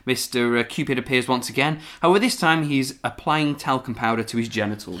Mr. Cupid appears once again. However, this time he's applying talcum powder to his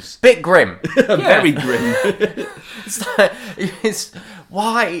genitals. Bit grim. Very grim.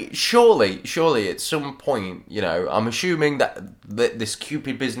 Why? Surely at some point, I'm assuming that this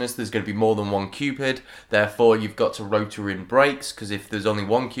Cupid business, there's going to be more than one Cupid. Therefore, you've got to rotor in breaks, because if there's only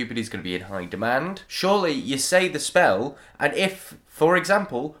one Cupid, he's going to be in high demand. Surely you say the spell, and if, for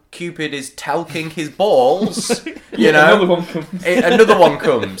example, Cupid is talking his balls, another one comes. Another one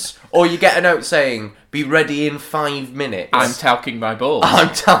comes. Or you get a note saying, be ready in 5 minutes. I'm talking my balls.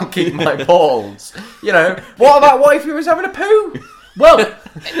 I'm talking my balls. What about if he was having a poo? Well,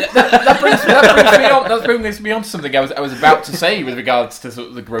 that brings me on to something I was about to say with regards to sort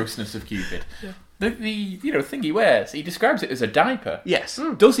of the grossness of Cupid. Yeah. The thing he wears, he describes it as a diaper. Yes.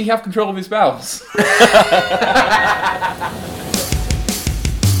 Does he have control of his bowels?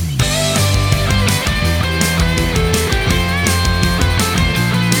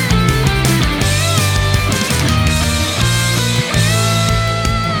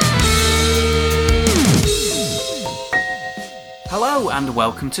 Hello and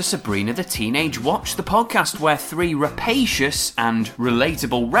welcome to Sabrina the Teenage Watch, the podcast where 3 rapacious and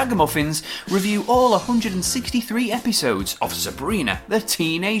relatable ragamuffins review all 163 episodes of Sabrina the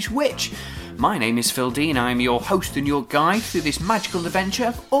Teenage Witch. My name is Phil Dean, I am your host and your guide through this magical adventure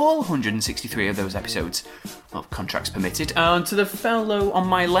of all 163 of those episodes. Well, contracts permitted. And to the fellow on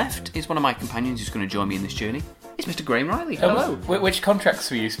my left is one of my companions who's going to join me in this journey. It's Mr. Graham Riley. Hello. Which contracts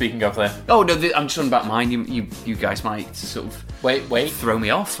were you speaking of there? Oh, no, I'm just on about mine. You guys might sort of wait throw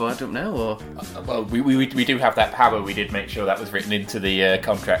me off, or I don't know. Or well, we do have that power. We did make sure that was written into the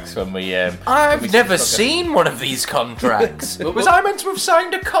contracts when we. I've never seen one of these contracts. Was I meant to have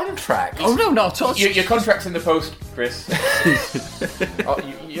signed a contract? Oh no, not at all. Your contract's in the post, Chris.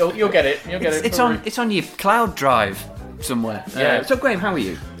 You'll get it. You'll get it. It's on your cloud drive somewhere. Yeah. So Graham, how are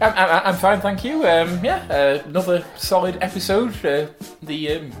you? I'm fine, thank you. Another solid episode.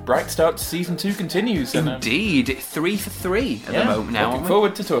 The bright start to season 2 continues. Indeed, 3 for 3 at the moment now. Looking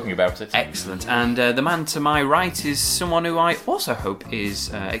forward to talking about it. Excellent. And the man to my right is someone who I also hope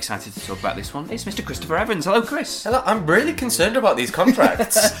is excited to talk about this one. It's Mr. Christopher Evans. Hello, Chris. Hello. I'm really concerned about these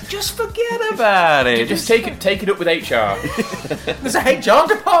contracts. Just forget about it. Just take it up with HR. There's a HR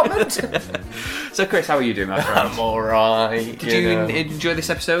department. So, Chris, how are you doing, my friend? I'm alright. Did you enjoy this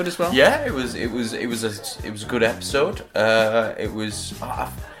episode as well? Yeah, it was a good episode.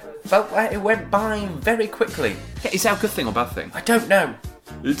 I felt like it went by very quickly. Yeah, is that a good thing or bad thing? I don't know.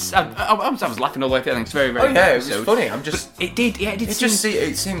 I was laughing all the way through. I think it's very, very good it episode. was funny.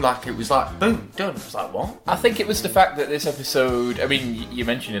 It seemed like it was like boom, done. I was like, what? I think it was the fact that this episode. I mean, you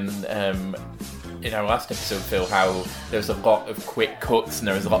mentioned in our last episode, Phil, how there's a lot of quick cuts and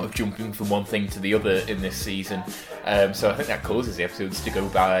there was a lot of jumping from one thing to the other in this season. So I think that causes the episodes to go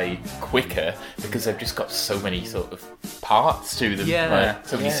by quicker because they've just got so many sort of parts to them,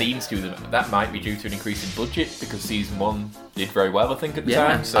 so many scenes to them. That might be due to an increase in budget because season 1 did very well, I think, at the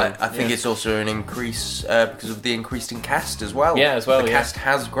time. So I think it's also an increase because of the increase in cast as well. Yeah, as well. The cast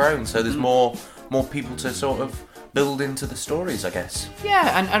has grown, so there's more people to sort of build into the stories, I guess.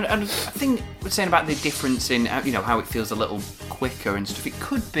 Yeah, and I think we're saying about the difference in how it feels a little quicker and stuff. It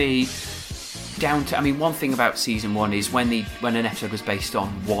could be down to, one thing about season 1 is when an episode was based on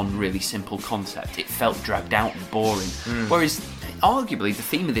one really simple concept, it felt dragged out and boring. Whereas arguably the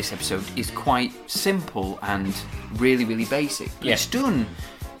theme of this episode is quite simple and really, really basic. But it's done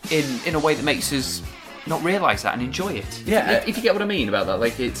in a way that makes us not realise that and enjoy it. Yeah. If you get what I mean about that,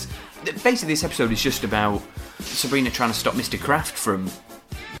 like it's basically this episode is just about Sabrina trying to stop Mr. Kraft from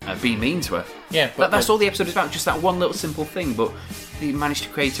being mean to her. Yeah, that's all the episode is about, just that one little simple thing, but they managed to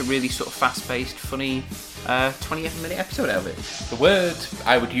create a really sort of fast-paced, funny 28-minute episode out of it. The word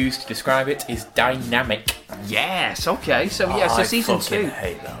I would use to describe it is dynamic. Yes, okay. So season 2. I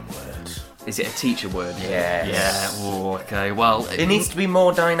hate that word. Is it a teacher word? Yes. Yeah. Oh, okay. Well, it needs to be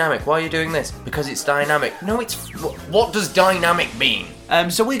more dynamic. Why are you doing this? Because it's dynamic. No, it's... What does dynamic mean?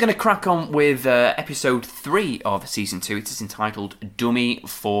 So we're going to crack on with episode 3 of season 2. It is entitled Dummy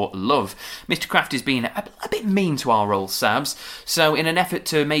for Love. Mr. Kraft is being a bit mean to our old Sabs. So in an effort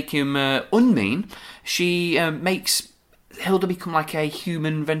to make him unmean, she makes Hilda become like a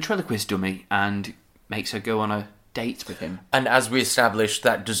human ventriloquist dummy and makes her go on a date with him. And as we established,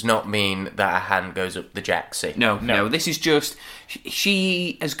 that does not mean that a hand goes up the jacksie. No. This is just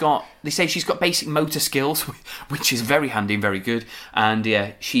she has got. They say she's got basic motor skills, which is very handy and very good. And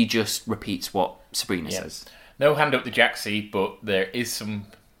she just repeats what Sabrina says. No hand up the jacksie, but there is some.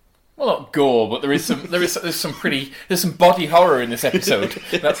 Well, not gore, but there's some body horror in this episode.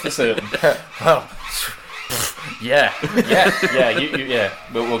 That's for certain. Well, Yeah.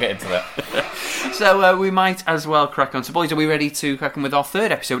 We'll get into that. So we might as well crack on. So, boys, are we ready to crack on with our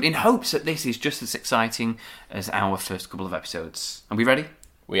third episode in hopes that this is just as exciting as our first couple of episodes? Are we ready?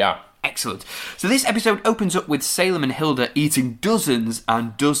 We are. Excellent. So this episode opens up with Salem and Hilda eating dozens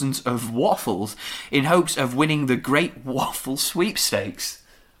and dozens of waffles in hopes of winning the Great Waffle Sweepstakes.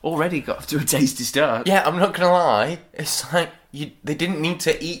 Already got off to a tasty start. Yeah, I'm not gonna lie. It's like they didn't need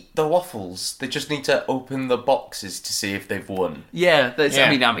to eat the waffles. They just need to open the boxes to see if they've won. Yeah, Yeah.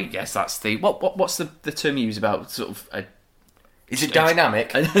 I mean, yes, that's the what's the term you use about sort of Is it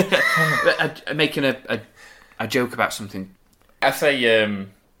dynamic? making a joke about something. I say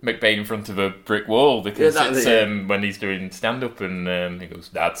McBain in front of a brick wall because Yeah, that's it's it. when he's doing stand-up and he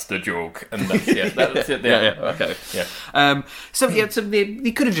goes, "That's the joke," and that's it. Okay. Yeah. So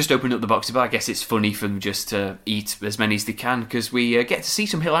they could have just opened up the boxes, but I guess it's funny for them just to eat as many as they can because we get to see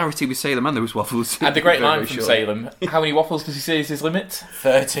some hilarity with Salem and those waffles. And the great Very, line very from short. Salem: "How many waffles does he say is his limit?"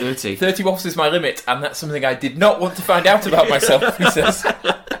 30. 30 waffles is my limit, and that's something I did not want to find out about myself. He says.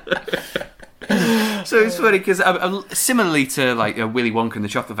 So it's funny because similarly to like Willy Wonka and the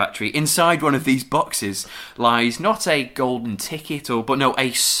Chocolate Factory, inside one of these boxes lies not a golden ticket but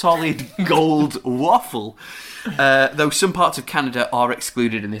a solid gold waffle. Though some parts of Canada are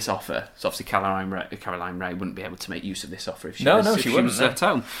excluded in this offer. So obviously Caroline Ray wouldn't be able to make use of this offer if she she wouldn't, was at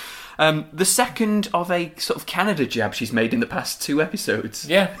home. The second of a sort of Canada jab she's made in the past 2 episodes.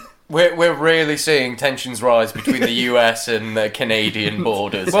 Yeah. We're really seeing tensions rise between the US and the Canadian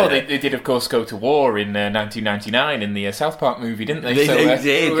borders. Well, they did, of course, go to war in 1999 in the South Park movie, didn't they? They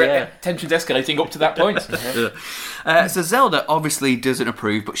did, yeah. Tensions escalating up to that point. So Zelda obviously doesn't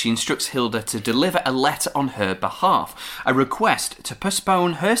approve, but she instructs Hilda to deliver a letter on her behalf, a request to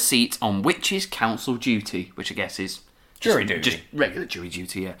postpone her seat on Witches' Council duty, which I guess is Jury duty. Just regular jury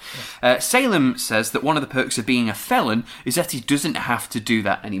duty, yeah. Salem says that one of the perks of being a felon is that he doesn't have to do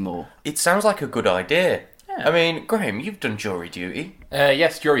that anymore. It sounds like a good idea. I mean, Graham, you've done jury duty.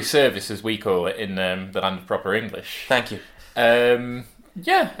 Yes, jury service, as we call it in the land of proper English. Thank you. It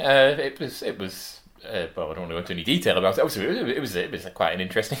was. Well, I don't want to go into any detail about it. Obviously, it was quite an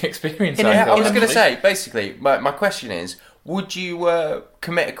interesting experience. I was going to say, basically, my question is, would you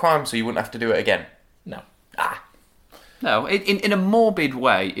commit a crime so you wouldn't have to do it again? No. No, in a morbid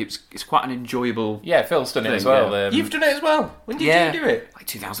way, it's quite an enjoyable... Yeah, Phil's done it thing, as well. yeah. You've done it as well. When did you do it? Like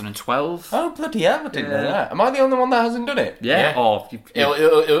 2012. Oh, bloody hell, I didn't know that. Am I the only one that hasn't done it? Yeah. Yeah. Oh,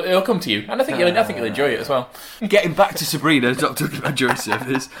 It'll come to you, and I think you'll enjoy it as well. Getting back to Sabrina, not talking about jury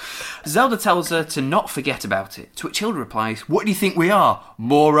service. Zelda tells her to not forget about it, to which Hilda replies, "What do you think we are?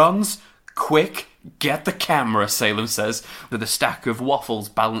 Morons? Quick, get the camera," Salem says, with a stack of waffles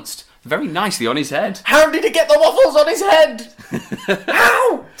balanced very nicely on his head. How did he get the waffles on his head?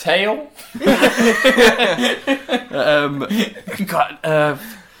 How? Tail.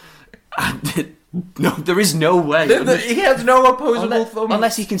 No, there is no way. He has no opposable thumbs.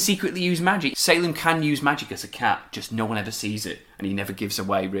 Unless he can secretly use magic. Salem can use magic as a cat, just no one ever sees it, and he never gives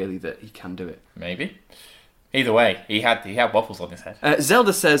away, really, that he can do it. Maybe. Either way, he had waffles on his head.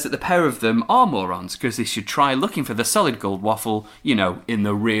 Zelda says that the pair of them are morons, because they should try looking for the solid gold waffle, in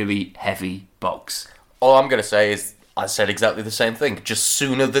the really heavy box. All I'm going to say is, I said exactly the same thing, just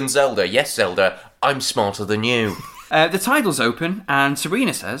sooner than Zelda. Yes, Zelda, I'm smarter than you. The titles open, and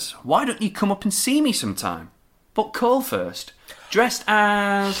Serena says, "Why don't you come up and see me sometime? But call first." Dressed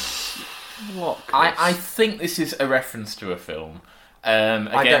as... what? I think this is a reference to a film.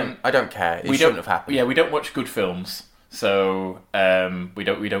 I don't care. It shouldn't have happened. Yeah, we don't watch good films, so we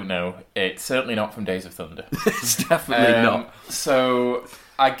don't know. It's certainly not from Days of Thunder. It's definitely not. So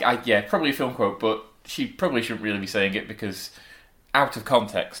probably a film quote, but she probably shouldn't really be saying it because, out of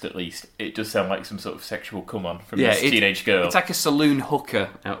context at least, it does sound like some sort of sexual come-on from this teenage girl. It's like a saloon hooker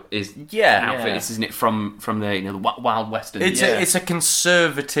outfit, Yeah. isn't it? From the the Wild Western. It's a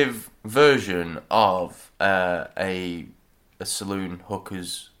conservative version of a saloon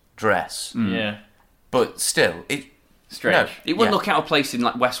hooker's dress. Yeah. But still, Strange. No, It wouldn't look out of place in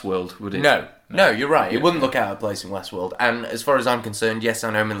like Westworld, would it? No, you're right. It wouldn't look out of place in Westworld. And as far as I'm concerned, yes,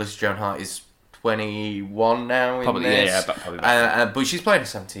 I know Melissa Joan Hart is 21 now. Probably, in this. yeah, probably. But she's playing a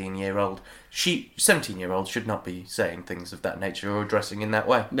 17-year-old. 17-year-olds should not be saying things of that nature or dressing in that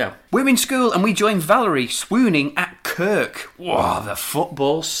way. No. We're in school and we join Valerie swooning at Kirk. Whoa, the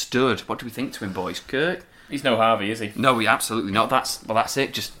football stud. What do we think to him, boys? Kirk? He's no Harvey, is he? No, absolutely not. That's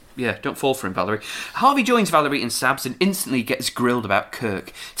it. Just, don't fall for him, Valerie. Harvey joins Valerie and Sabs and instantly gets grilled about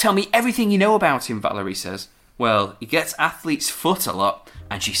Kirk. "Tell me everything you know about him," Valerie says. "Well, he gets athlete's foot a lot,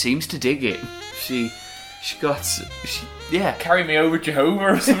 and she seems to dig it. Carry me over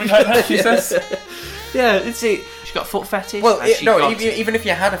Jehovah or something like that, she says. Yeah, it's it. She's got a foot fetish. Well, Has she no, got- even if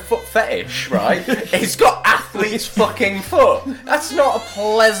you had a foot fetish, right? It's got athlete's fucking foot. That's not a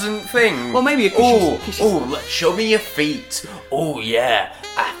pleasant thing. Well, maybe show me your feet. Oh yeah,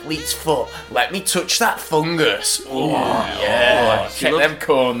 athlete's foot. Let me touch that fungus. Oh yeah. Check them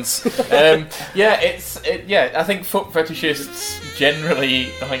corns. I think foot fetishists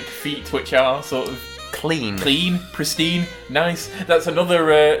generally like feet which are sort of clean, pristine, nice. That's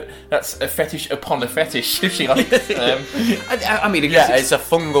another. That's a fetish upon a fetish, if she likes. I mean, I Yeah, guess it's a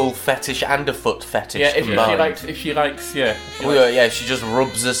fungal fetish and a foot fetish Yeah, if combined. she likes, She just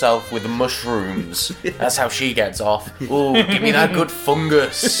rubs herself with mushrooms. That's how she gets off. Oh, give me that good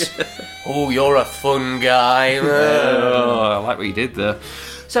fungus. Oh, you're a fun guy. I like what you did there.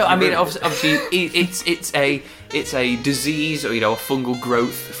 So I mean, obviously, it's a disease or a fungal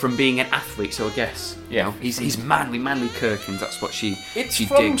growth from being an athlete. So I guess he's manly Kirkins. That's what she It's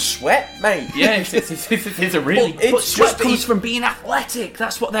from digs. sweat, mate. Yeah, it's a really. Well, But sweat comes from being athletic.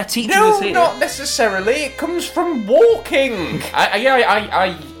 That's what they're teaching No, us here. not necessarily. It comes from walking.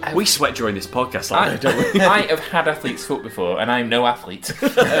 We sweat during this podcast, don't we? I have had athlete's foot before, and I'm no athlete.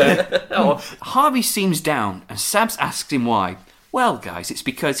 Harvey seems down, and Sabs asks him why. Well, guys, it's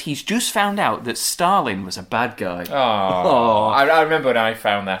because he's just found out that Stalin was a bad guy. Oh, I remember when I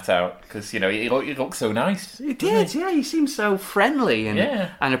found that out because he looked so nice. He did, yeah. He seems so friendly and Yeah.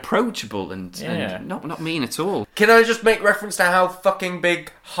 and approachable and not mean at all. Can I just make reference to how fucking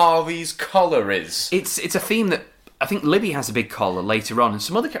big Harvey's collar is? It's a theme that I think Libby has a big collar later on, and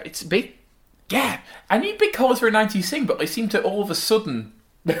some other it's big. Yeah, I need big collars for a 90s thing, but they seem to all of a sudden.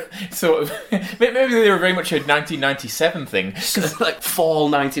 Sort of, maybe they were very much a 1997 thing. Like fall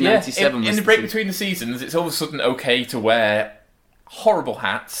 1997. In the break between the seasons, it's all of a sudden okay to wear horrible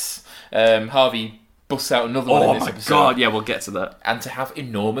hats. Harvey busts out another one in this episode. God, yeah, we'll get to that. And to have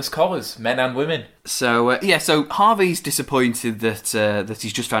enormous collars, men and women. So so Harvey's disappointed that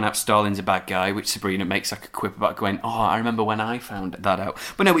he's just found out Stalin's a bad guy, which Sabrina makes like a quip about, going, "Oh, I remember when I found that out."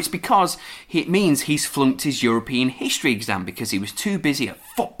 But no, it's because it means he's flunked his European history exam because he was too busy at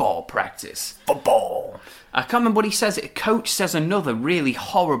football practice. Football. I can't remember what he says. A coach says another really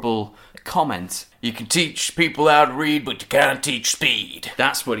horrible comment. You can teach people how to read, but you can't teach speed.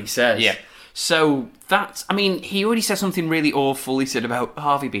 That's what he says. Yeah. So he already said something really awful. He said about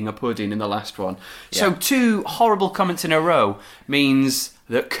Harvey being a pudding in the last one. Yeah. So 2 horrible comments in a row means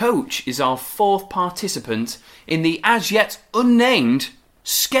that Coach is our 4th participant in the as yet unnamed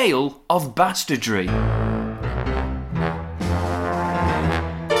scale of bastardry.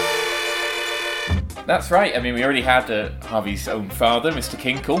 That's right. I mean, we already had Harvey's own father, Mr.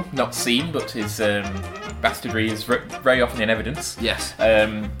 Kinkle, not seen, but his bastardry is very often in evidence. Yes.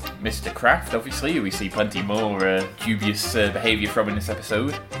 Mr. Kraft, obviously, who we see plenty more dubious behaviour from in this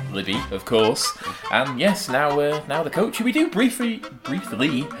episode. Libby, of course. And yes, now the coach, who we do briefly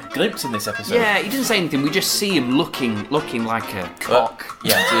glimpse in this episode. Yeah, he doesn't say anything. We just see him looking like a cock.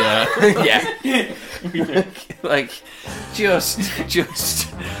 Yeah. Like, just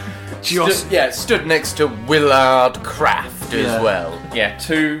Stood next to Willard Kraft as well. Yeah,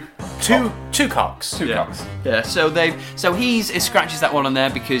 two cocks. Two cocks. Yeah, so he scratches that one on there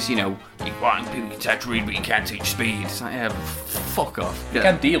because, you want people can teach read but you can't teach speed. It's like, yeah, fuck off. You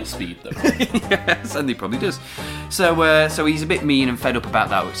can deal speed though. Yes, and he probably does. So he's a bit mean and fed up about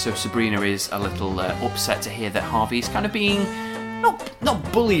that. So Sabrina is a little upset to hear that Harvey's kind of being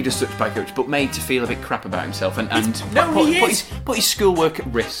not bullied as such by Coach, but made to feel a bit crap about himself and put his schoolwork at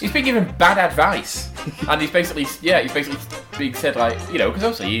risk. He's been given bad advice, and he's basically being said because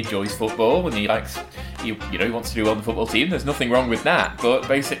obviously he enjoys football and he wants to do well on the football team. There's nothing wrong with that, but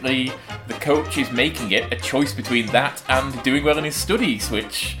basically the coach is making it a choice between that and doing well in his studies,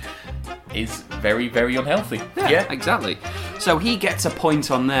 which is very, very unhealthy. Yeah, exactly. So he gets a point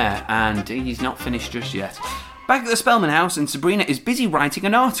on there, and he's not finished just yet. Back at the Spellman house, and Sabrina is busy writing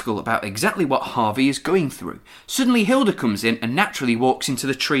an article about exactly what Harvey is going through. Suddenly Hilda comes in and naturally walks into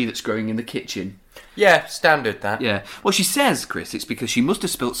the tree that's growing in the kitchen. Yeah, standard that. Yeah. Well, she says, Chris, it's because she must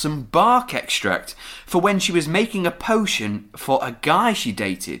have spilt some bark extract for when she was making a potion for a guy she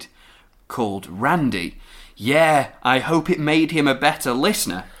dated called Randy. Yeah, I hope it made him a better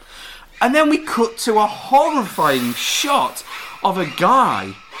listener. And then we cut to a horrifying shot of a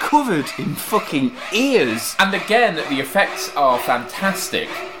guy covered in fucking ears. And again, the effects are fantastic,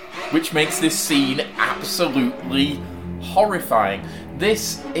 which makes this scene absolutely horrifying.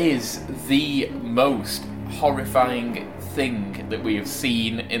 This is the most horrifying thing that we have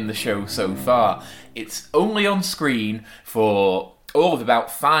seen in the show so far. It's only on screen for all of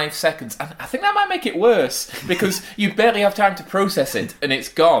about 5 seconds, and I think that might make it worse because you barely have time to process it, and it's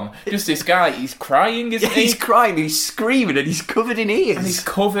gone. Just this guy, he's crying, isn't he? He's crying, he's screaming, and he's covered in ears. And he's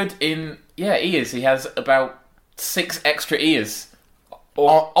covered in ears. He has about 6 extra ears.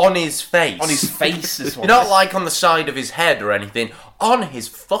 On his face. On his face as well. Not like on the side of his head or anything. On his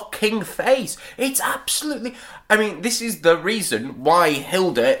fucking face. It's absolutely... I mean, this is the reason why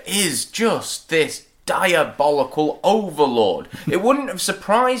Hilda is just this diabolical overlord. It wouldn't have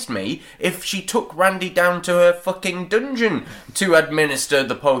surprised me if she took Randy down to her fucking dungeon to administer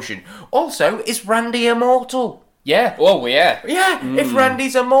the potion. Also, is Randy immortal? Yeah. Oh, yeah. Yeah, if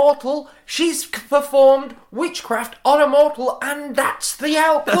Randy's immortal, she's performed witchcraft on a mortal, and that's the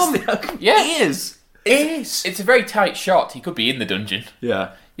outcome. Yeah. It is. It's a very tight shot. He could be in the dungeon.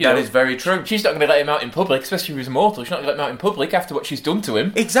 Yeah. That is very true. She's not going to let him out in public, especially if he's immortal. She's not going to let him out in public after what she's done to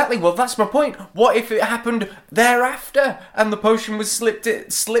him. Exactly, well, that's my point. What if it happened thereafter, and the potion was slipped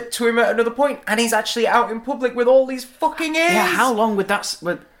to him at another point, and he's actually out in public with all these fucking ears? Yeah, how long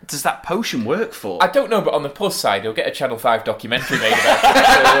does that potion work for? I don't know, but on the plus side, he'll get a Channel 5 documentary made about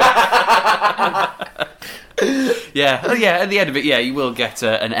it. Yeah, at the end of it, you will get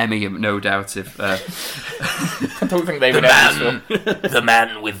an Emmy, no doubt. If I don't think they would ever. The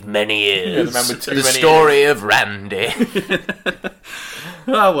man with many ears. The man with too the many story of Randy.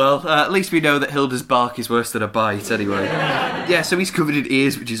 Oh well, at least we know that Hilda's bark is worse than a bite anyway. Yeah, so he's covered in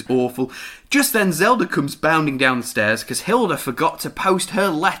ears, which is awful. Just then Zelda comes bounding down the stairs because Hilda forgot to post her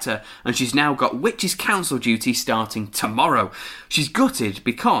letter and she's now got Witches' Council duty starting tomorrow. She's gutted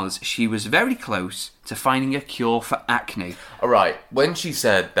because she was very close to finding a cure for acne. Alright, when she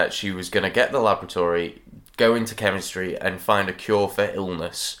said that she was going to get the laboratory, go into chemistry and find a cure for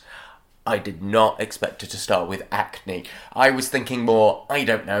illness, I did not expect her to start with acne. I was thinking more, I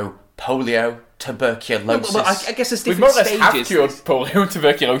don't know, polio, tuberculosis. Well, I guess there's We've more different or less have stages. cured polio and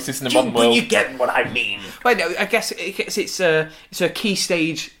tuberculosis in the modern world. You get what I mean. Well, no, I guess it's a key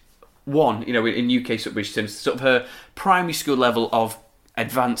stage 1, in UK which terms, sort of her primary school level of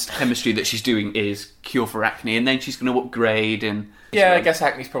advanced chemistry that she's doing is cure for acne, and then she's going to upgrade and... Yeah, I guess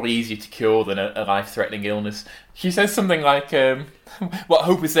acne's probably easier to cure than a life-threatening illness. She says something like, what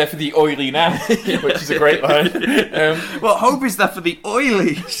hope is there for the oily now? Which is a great line. What hope is there for the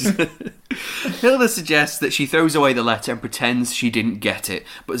oily? Hilda suggests that she throws away the letter and pretends she didn't get it,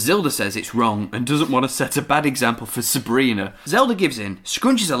 but Zilda says it's wrong and doesn't want to set a bad example for Sabrina. Zelda gives in,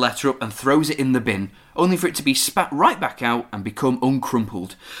 scrunches the letter up and throws it in the bin, only for it to be spat right back out and become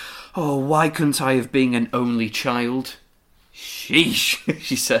uncrumpled. Oh, why couldn't I have been an only child? Sheesh,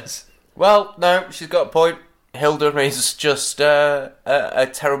 she says. Well, no, she's got a point. Hilda is just a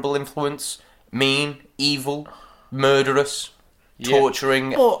terrible influence. Mean, evil, murderous,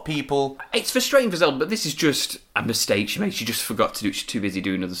 torturing people. It's frustrating for Zelda, but this is just a mistake she made. She just forgot to do it. She's too busy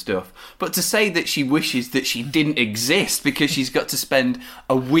doing other stuff. But to say that she wishes that she didn't exist because she's got to spend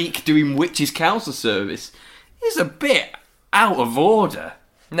a week doing Witches' Council service is a bit out of order.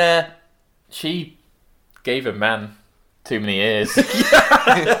 Nah. She gave a man too many ears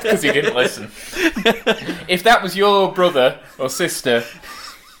because he didn't listen. If that was your brother or sister,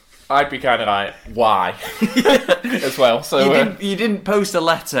 I'd be kind of like, why? As well. So you didn't post a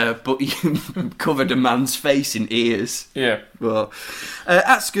letter, but you covered a man's face in ears. Yeah. Well,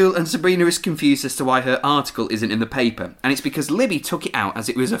 at school, and Sabrina is confused as to why her article isn't in the paper, and it's because Libby took it out as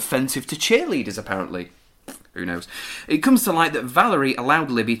it was offensive to cheerleaders, apparently. Who knows? It comes to light that Valerie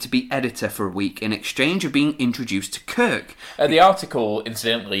allowed Libby to be editor for a week in exchange of being introduced to Kirk. The article,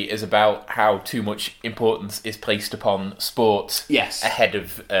 incidentally, is about how too much importance is placed upon sports ahead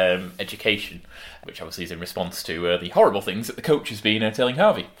of education, which obviously is in response to the horrible things that the coach has been telling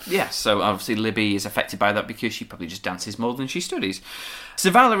Harvey. Yes, so obviously Libby is affected by that because she probably just dances more than she studies. So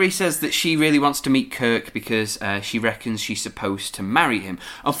Valerie says that she really wants to meet Kirk because she reckons she's supposed to marry him.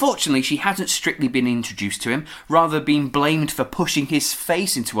 Unfortunately, she hasn't strictly been introduced to him, rather being blamed for pushing his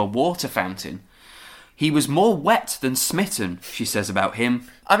face into a water fountain. He was more wet than smitten, she says about him.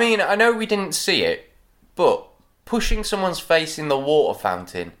 I mean, I know we didn't see it, but pushing someone's face in the water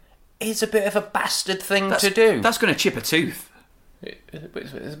fountain is a bit of a bastard thing to do. That's going to chip a tooth. It's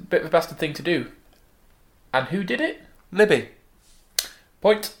a bit of a bastard thing to do. And who did it? Libby.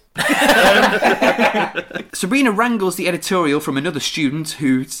 Point. Sabrina wrangles the editorial from another student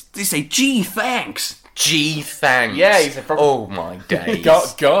who they say, "Gee, thanks." Gee, thanks. Yeah, he's a oh my days.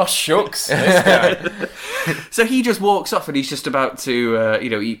 Gosh, shucks. This guy. So he just walks off and he's just about to,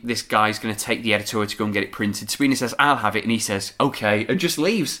 this guy's going to take the editorial to go and get it printed. Sabrina says, "I'll have it," and he says, "Okay," and just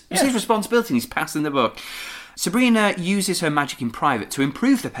leaves. It's his responsibility and he's passing the book. Sabrina uses her magic in private to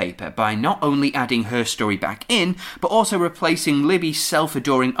improve the paper by not only adding her story back in, but also replacing Libby's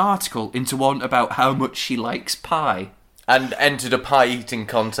self-adoring article into one about how much she likes pie. And entered a pie eating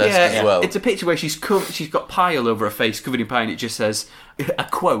contest as well. It's a picture where she's got pie all over her face, covered in pie, and it just says, a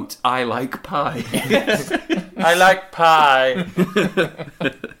quote, "I like pie." I like pie.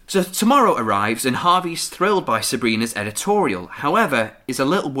 So tomorrow arrives, and Harvey's thrilled by Sabrina's editorial. However, is a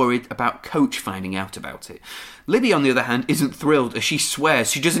little worried about Coach finding out about it. Libby, on the other hand, isn't thrilled, as she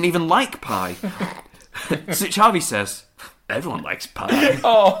swears she doesn't even like pie. To which Harvey says, "Everyone likes pie."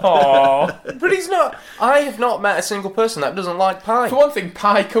 Oh, But he's not. I have not met a single person that doesn't like pie. for one thing,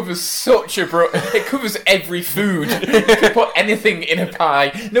 pie covers such a it covers every food. You can put anything in a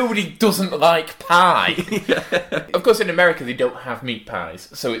pie. Nobody doesn't like pie. Of course, in America they don't have meat pies,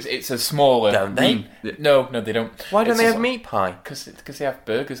 so it's a smaller. Don't they? No, they don't. Why don't It's they a- have meat pie? Because they have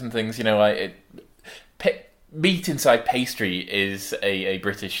burgers and things, meat inside pastry is a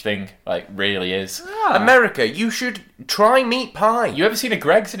British thing, really is. America, you should try meat pie. You ever seen a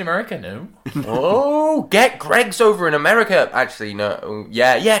Greggs in America? No. Oh, get Greg's over in America. Actually, no.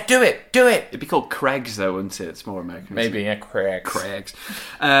 Yeah, do it. It'd be called Craig's, though, wouldn't it? It's more American. Maybe, Greggs. Craig's.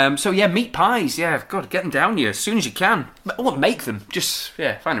 So, meat pies. Yeah, God, get them down you as soon as you can. Well, make them. Just,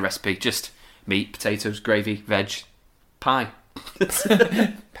 find a recipe. Just meat, potatoes, gravy, veg, pie.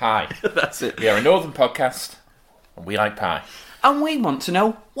 Pie. That's it. We are a northern podcast, and we like pie. And we want to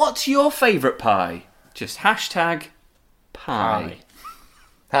know, what's your favourite pie? Just hashtag pie.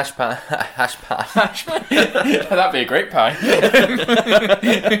 Hash pie. That'd be a great pie.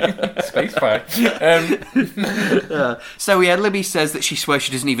 Space pie. So Libby says that she swears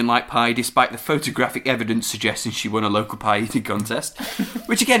she doesn't even like pie, despite the photographic evidence suggesting she won a local pie eating contest.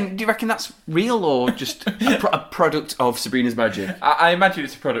 Which again, do you reckon that's real or just a product of Sabrina's magic? I imagine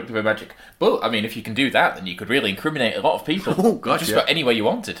it's a product of her magic. But, I mean, if you can do that, then you could really incriminate a lot of people. Oh, God, Just yeah. about any way you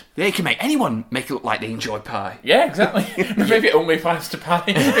wanted. Yeah, you can make anyone make it look like they enjoy pie. Yeah, exactly. Maybe it only applies to pie.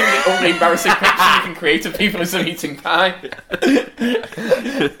 Maybe the only embarrassing picture you can create of people is them eating pie.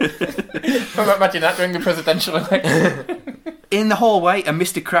 Imagine that during the presidential election. In the hallway, a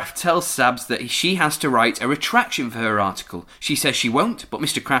Mr. Kraft tells Sabs that she has to write a retraction for her article. She says she won't, but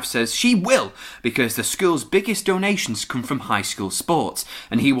Mr. Kraft says she will, because the school's biggest donations come from high school sports,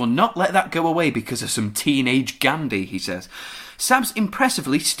 and he will not let that go away because of some teenage Gandhi, he says. Sabs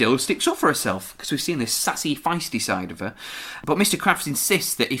impressively still sticks up for herself, because we've seen this sassy, feisty side of her. But Mr. Kraft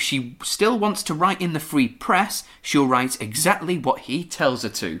insists that if she still wants to write in the free press, she'll write exactly what he tells her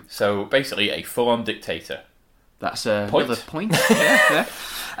to. So, basically, a full-on dictator. That's another point. Yeah.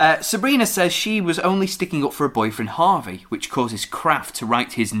 Sabrina says she was only sticking up for her boyfriend Harvey, which causes Kraft to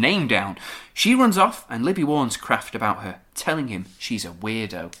write his name down. She runs off, and Libby warns Kraft about her, telling him she's a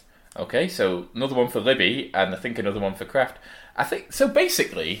weirdo. Okay, so another one for Libby, and I think another one for Kraft. I think so.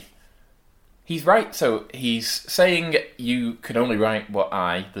 Basically, he's right. So he's saying you can only write what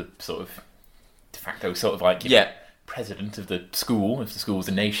I, the sort of de facto sort of president of the school, if the school's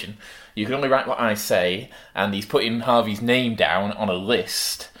a nation, you can only write what I say, and he's putting Harvey's name down on a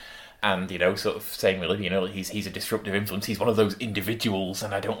list. And, sort of saying with Libby, he's a disruptive influence. He's one of those individuals,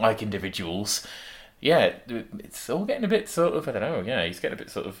 and I don't like individuals. Yeah, it's all getting a bit sort of, I don't know, he's getting a bit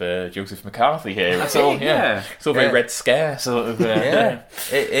sort of Joseph McCarthy here. It's all, it's all very Red Scare, sort of.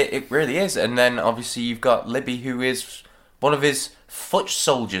 It really is. And then, obviously, you've got Libby, who is one of his foot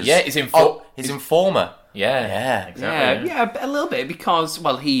soldiers. Yeah, his informer. Yeah, exactly. Yeah, a little bit, because,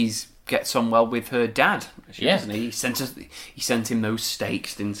 he's gets on well with her dad, doesn't he? He sent him those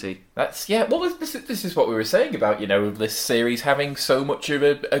steaks, didn't he? Well, this is what we were saying about, this series having so much of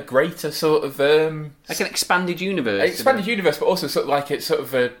a greater sort of like an expanded universe. But also sort of like it's sort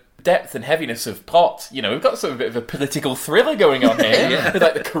of a depth and heaviness of plot. We've got sort of a bit of a political thriller going on here, with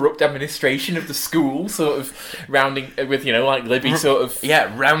like the corrupt administration of the school, sort of rounding with like Libby, sort of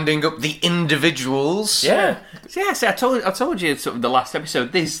rounding up the individuals. Yeah. So I told you sort of the last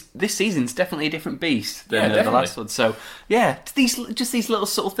episode. This season's definitely a different beast than the last one. So these little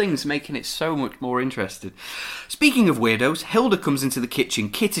subtle things making it so much more interesting. Speaking of weirdos, Hilda comes into the kitchen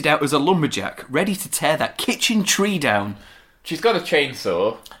kitted out as a lumberjack, ready to tear that kitchen tree down. She's got a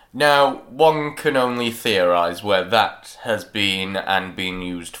chainsaw. Now, one can only theorise where that has been and been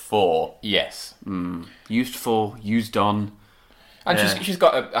used for. Yes. Used for, used on. And she's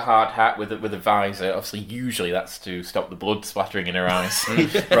got a hard hat with a visor. Obviously, usually that's to stop the blood splattering in her eyes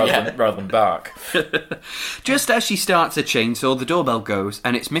rather than bark. Just as she starts her chainsaw, the doorbell goes,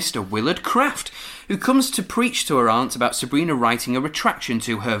 and it's Mr. Willard Kraft, who comes to preach to her aunt about Sabrina writing a retraction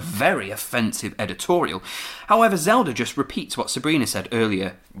to her very offensive editorial. However, Zelda just repeats what Sabrina said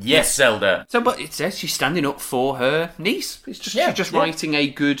earlier. Yes, Zelda. So, but it says she's standing up for her niece. She's just writing a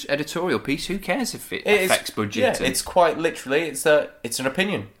good editorial piece. Who cares if it affects budget? Yeah, it's quite literally, it's an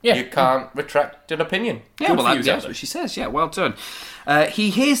opinion. Yeah. You can't retract an opinion. Yeah, well, that's what she says. Yeah, well done. He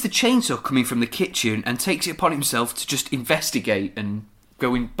hears the chainsaw coming from the kitchen and takes it upon himself to just investigate and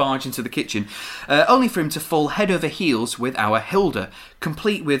barge into the kitchen, only for him to fall head over heels with our Hilda,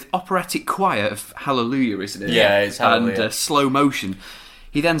 complete with operatic choir of Hallelujah, isn't it? Yeah, it's Hallelujah. And slow motion.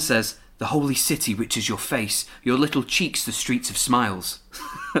 He then says, "The holy city which is your face, your little cheeks the streets of smiles."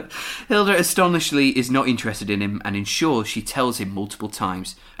 Hilda astonishingly is not interested in him and ensures she tells him multiple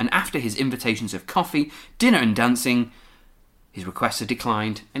times, and after his invitations of coffee, dinner and dancing, his requests are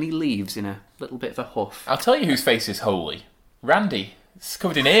declined and he leaves in a little bit of a huff. I'll tell you whose face is holy. Randy. It's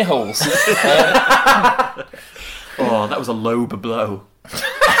covered in ear holes. Oh, that was a low blow.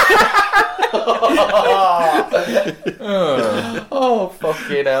 Oh,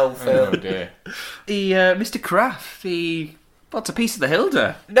 fucking hell, Phil. Oh dear. Mr. Kraft, he wants a piece of the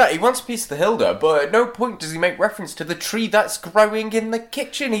Hilda. No, he wants a piece of the Hilda, but at no point does he make reference to the tree that's growing in the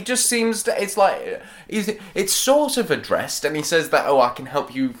kitchen. He just seems to, it's sort of addressed, and he says that, I can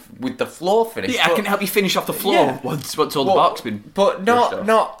help you with the floor finish. Yeah, I can help you finish off the floor once all the bark's been... But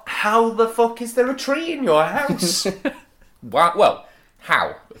not how the fuck is there a tree in your house? Well,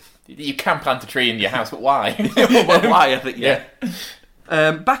 how? You can plant a tree in your house, but why? Well, why, I think, yeah.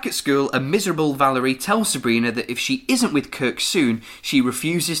 Back at school, a miserable Valerie tells Sabrina that if she isn't with Kirk soon, she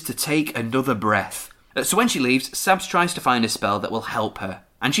refuses to take another breath. So when she leaves, Sabs tries to find a spell that will help her.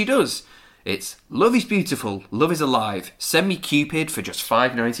 And she does. It's "Love is beautiful, love is alive. Send me Cupid for just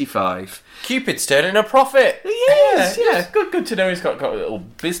 $5.95. Cupid's turning a profit. Yeah. Good to know he's got a little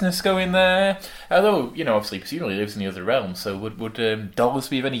business going there. Although, obviously, presumably he lives in the other realm, so would dollars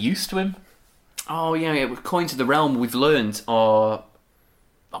be of any use to him? Oh, yeah, coins of the realm we've learned are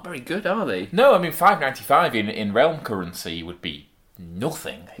not very good, are they? No, I mean, $5.95 in realm currency would be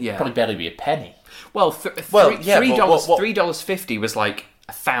nothing. Yeah. Probably barely be a penny. Well, $3.50 was like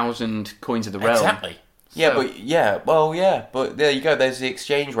 1,000 coins of the realm. Exactly. But there you go. There's the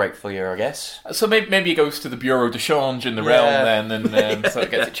exchange rate for you, I guess. So maybe he goes to the Bureau de Change in the realm then, and so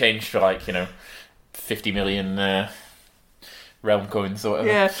it gets it changed for 50 million realm coins or whatever.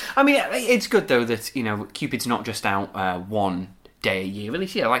 Yeah, I mean, it's good though that Cupid's not just out one day a year. At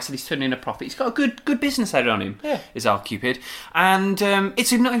least, like I said, he's turning in a profit. He's got a good business head on him. Yeah, is our Cupid, and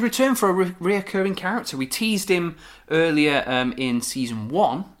it's in return for a reoccurring character. We teased him earlier in season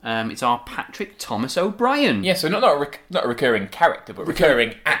 1. It's our Patrick Thomas O'Brien. Yeah, so not a recurring character, but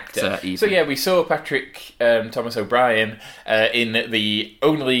recurring actor. So yeah, we saw Patrick Thomas O'Brien in the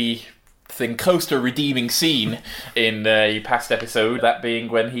only thing close to a redeeming scene in a past episode, that being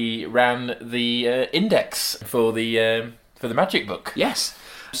when he ran the index for the magic book. Yes.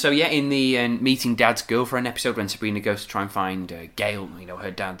 So yeah, in the Meeting Dad's Girlfriend episode, when Sabrina goes to try and find Gail,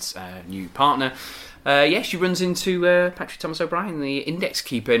 her dad's new partner, she runs into Patrick Thomas O'Brien, the index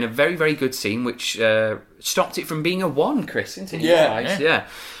keeper, in a very, very good scene, which stopped it from being a 1, Chris, isn't it? Yeah.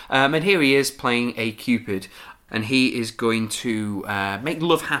 And here he is playing a Cupid, and he is going to make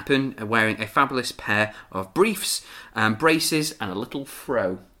love happen wearing a fabulous pair of briefs, braces, and a little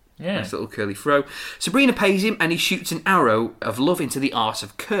fro. Yeah. Nice little curly fro. Sabrina pays him and he shoots an arrow of love into the arse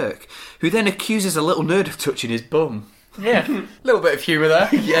of Kirk, who then accuses a little nerd of touching his bum. Yeah. A little bit of humour there.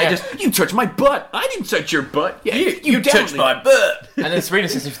 Just, you touched my butt. I didn't touch your butt. Yeah, you touched my butt. And then Sabrina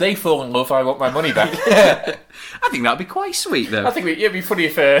says, if they fall in love, I want my money back. I think that'd be quite sweet, though. I think it'd be funny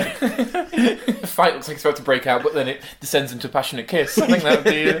if a fight looks like it's about to break out, but then it descends into a passionate kiss. I think that'd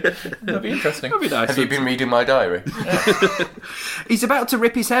be interesting. That'd be nice. Have you been reading my diary? He's about to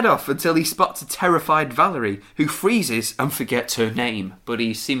rip his head off until he spots a terrified Valerie, who freezes and forgets her name, but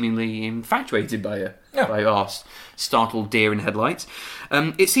he's seemingly infatuated by her. Yeah. By our startled deer in headlights.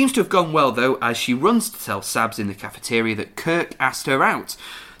 It seems to have gone well, though, as she runs to tell Sabs in the cafeteria that Kirk asked her out.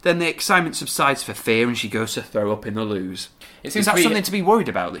 Then the excitement subsides for fear and she goes to throw up in the loos. Is that something to be worried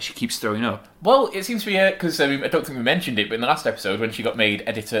about, that she keeps throwing up? Well, it seems to be, because I don't think we mentioned it, but in the last episode, when she got made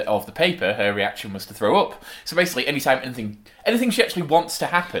editor of the paper, her reaction was to throw up. So basically, anytime anything she actually wants to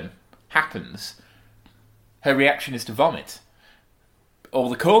happens, her reaction is to vomit. all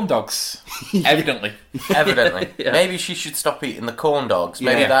the corn dogs, evidently. Evidently. Yeah. Maybe she should stop eating the corn dogs.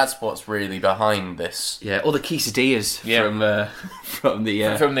 Maybe Yeah. that's what's really behind this. Yeah, or the quesadillas Yeah. from the... From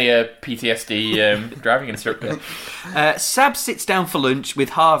the PTSD driving instructor. Sab sits down for lunch with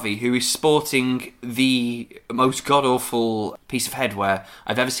Harvey, who is sporting the most god-awful piece of headwear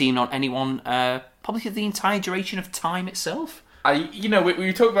I've ever seen on anyone, probably the entire duration of time itself.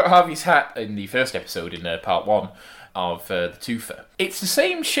 We talked about Harvey's hat in the first episode in part 1 of the Twofer. It's the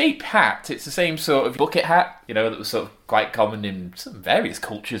same shape hat. It's the same sort of bucket hat, that was sort of quite common in some various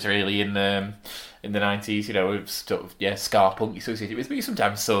cultures really in the 90s. It was sort of ska punk associated with. But you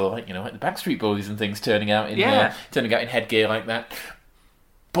sometimes saw like the Backstreet Boys and things turning out in headgear like that.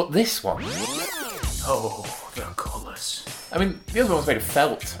 But this one, The colours. I mean, the other one was made of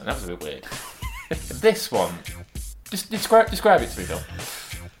felt, and that was a bit weird. This one, just describe it to me, Phil.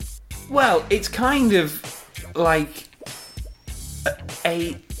 Well, it's kind of like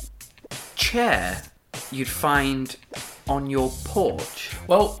a chair you'd find on your porch.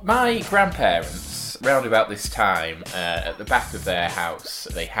 Well, my grandparents, round about this time, at the back of their house,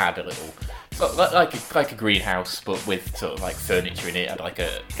 they had a little, sort of like a greenhouse, but with sort of like furniture in it. Had like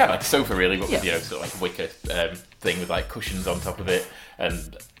a kind of like a sofa, really, but with sort of like a wicker thing with like cushions on top of it,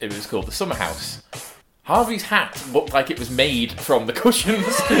 and it was called the summer house. Harvey's hat looked like it was made from the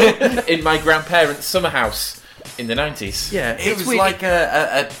cushions in my grandparents' summer house in the 90s. Yeah, It was like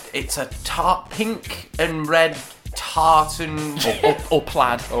it's a pink and red tartan or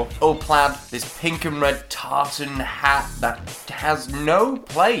plaid. or plaid. This pink and red tartan hat that has no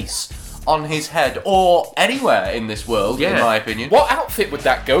place on his head or anywhere in this world, in my opinion. What outfit would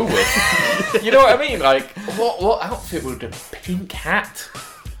that go with? You know what I mean? Like, what outfit would a pink hat?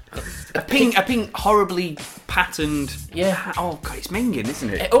 A pink horribly patterned... Yeah. Oh, God, it's minging, isn't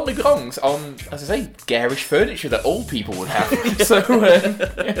it? It only belongs on, as I say, garish furniture that old people would have. So,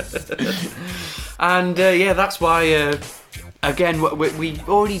 And, that's why... Again, we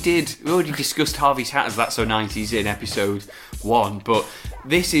already discussed Harvey's hat as That's So 90s in episode 1, but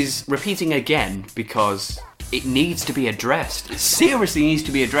this is repeating again because it needs to be addressed. It seriously needs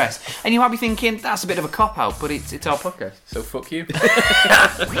to be addressed. And you might be thinking, that's a bit of a cop-out, but it's our podcast. so fuck you.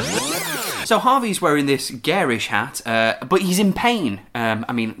 So Harvey's wearing this garish hat, but he's in pain.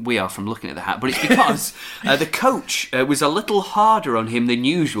 We are from looking at the hat, but it's because the coach was a little harder on him than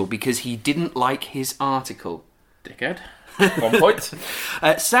usual because he didn't like his article. Dickhead. 1 point.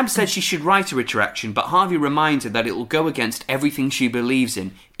 Sam said she should write a retraction, but Harvey reminds her that it will go against everything she believes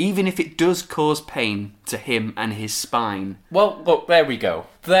in, even if it does cause pain to him and his spine. Well, look, there we go.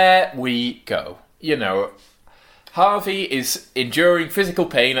 Harvey is enduring physical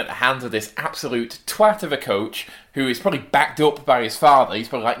pain at the hands of this absolute twat of a coach who is probably backed up by his father. He's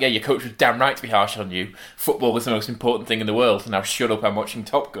probably like, yeah, your coach was damn right to be harsh on you. Football is the most important thing in the world, and now shut up, I'm watching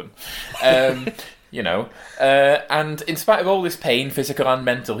Top Gun. And in spite of all this pain, physical and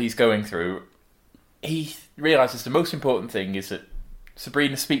mental, he's going through, he realises the most important thing is that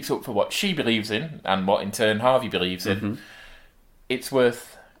Sabrina speaks up for what she believes in, and what in turn Harvey believes in. Mm-hmm. It's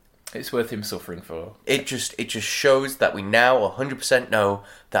worth him suffering for. It just shows that we now 100% know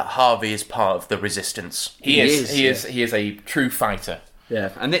that Harvey is part of the resistance. He is a true fighter.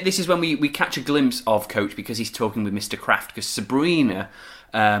 Yeah, and this is when we catch a glimpse of Coach because he's talking with Mr. Kraft, because Sabrina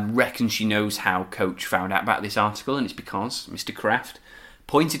reckons she knows how Coach found out about this article, and it's because Mr. Kraft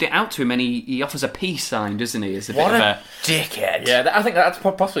pointed it out to him, and he offers a peace sign, doesn't he? As a bit of a dickhead. Yeah, I think that's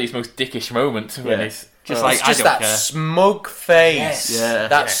possibly his most dickish moment when he's just like, it's just I don't that care. smug face. Yes. Yeah.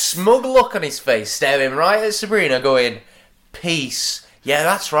 That smug look on his face, staring right at Sabrina, going, peace. Yeah,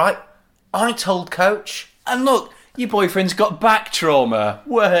 that's right. I told Coach. And look, your boyfriend's got back trauma.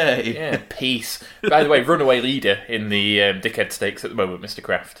 Way. Yeah, peace. By the way, runaway leader in the Dickhead Stakes at the moment, Mr.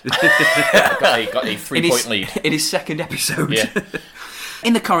 Kraft. got a 3-point lead. In his second episode. Yeah.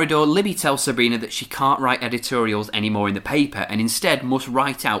 In the corridor, Libby tells Sabrina that she can't write editorials anymore in the paper and instead must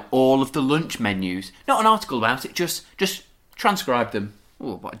write out all of the lunch menus. Not an article about it, just transcribe them.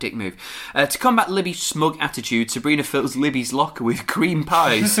 Oh, what a dick move. To combat Libby's smug attitude, Sabrina fills Libby's locker with cream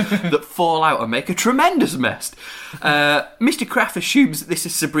pies that fall out and make a tremendous mess. Mr. Kraft assumes that this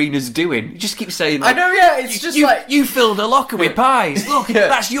is Sabrina's doing. He just keeps saying, like, I know, yeah, it's just like... You filled a locker with pies. Look,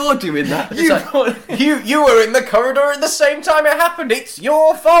 that's your doing that. You were in the corridor at the same time it happened. It's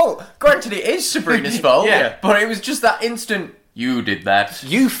your fault. Granted, it is Sabrina's fault, Yeah. but it was just that instant... You did that.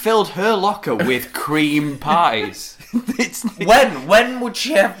 You filled her locker with cream pies. When would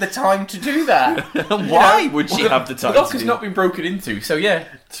she have the time to do that? Why would she have the time The to locker's do not been broken into, so yeah,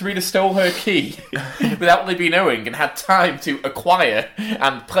 Serena stole her key without Libby knowing and had time to acquire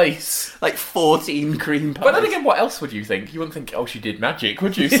and place. like 14 cream pies? But then again, what else would you think? You wouldn't think, oh, she did magic,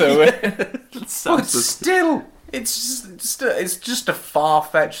 would you? So, But still, it's just a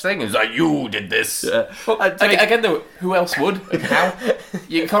far-fetched thing. It's like, you did this. well, again, though, who else would and how?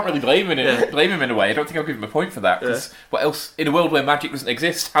 You can't really blame him in a way. I don't think I'll give him a point for that. Because what else, in a world where magic doesn't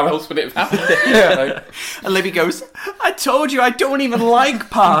exist, how else would it have happened? And Libby goes, I told you I don't even like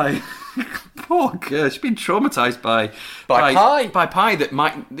pie. Poor girl, she's been traumatised by pie. By pie that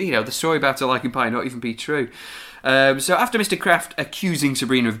might, the story about her liking pie not even be true. So after Mr. Kraft accusing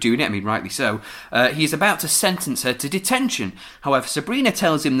Sabrina of doing it, I mean rightly so, he is about to sentence her to detention. However, Sabrina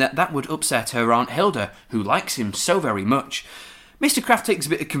tells him that would upset her Aunt Hilda, who likes him so very much. Mr. Kraft takes a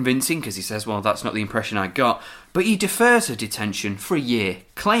bit of convincing because he says, well, that's not the impression I got, but he defers her detention for a year,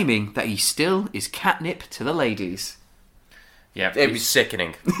 claiming that he still is catnip to the ladies. Yeah, It was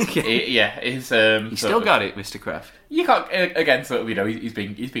sickening. He Still got it, Mr. Kraft. You can't again. Sort of, he's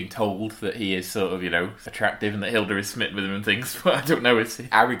being told that he is sort of, attractive and that Hilda is smitten with him and things. But I don't know, his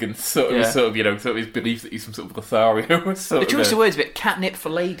arrogance, sort of his belief that he's some sort of Lothario. The choice of words, but catnip for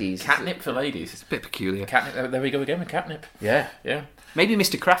ladies. Catnip for ladies. It's a bit peculiar. Catnip. There we go again with catnip. Yeah. Yeah. Maybe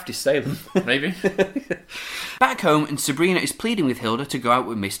Mr. Kraft is Salem. Maybe. Back home, and Sabrina is pleading with Hilda to go out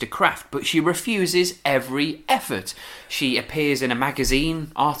with Mr. Kraft, but she refuses every effort. She appears in a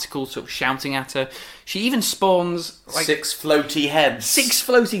magazine article, sort of shouting at her. She even spawns 6 floaty heads. 6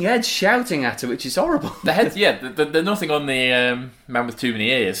 floating heads shouting at her, which is horrible. The heads, they're nothing on the man with too many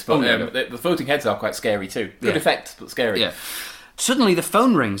ears, but the floating heads are quite scary too. Good effect, but scary. Yeah. Suddenly the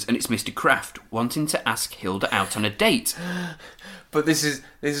phone rings and it's Mr. Kraft wanting to ask Hilda out on a date. But this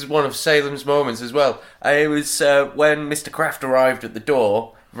is one of Salem's moments as well. It was when Mr. Kraft arrived at the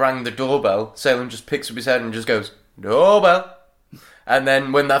door, rang the doorbell. Salem just picks up his head and just goes, doorbell. And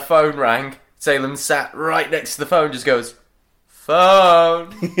then when that phone rang, Salem sat right next to the phone, just goes,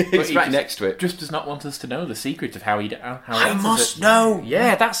 phone. He's right next to it. Just does not want us to know the secret of how he I answers must it. know.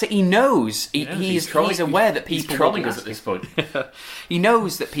 Yeah, that's it. He knows. He's aware that people He's trolling will be us at this asking. point. He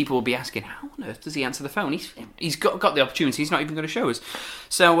knows that people will be asking, how on earth does he answer the phone? He's got the opportunity. He's not even going to show us.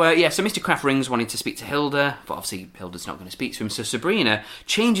 So, so Mr. Kraft rings wanting to speak to Hilda, but obviously Hilda's not going to speak to him. So Sabrina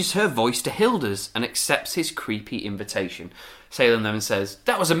changes her voice to Hilda's and accepts his creepy invitation. Salem then says,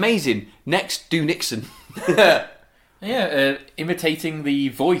 that was amazing. Next, do Nixon. Yeah, imitating the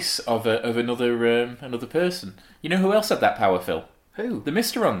voice of another person. You know who else had that power, Phil? Who? The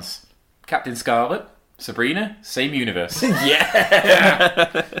Mysterons. Captain Scarlet, Sabrina, same universe.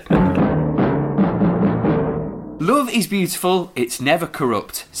 Love is beautiful, it's never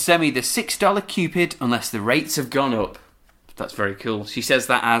corrupt. Send me the $6 Cupid unless the rates have gone up. That's very cool. She says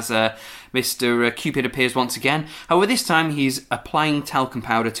that as Mr. Cupid appears once again. However, this time he's applying talcum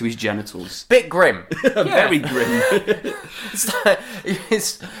powder to his genitals. Bit grim. Very grim.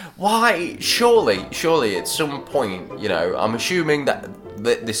 Why? Surely at some point, I'm assuming that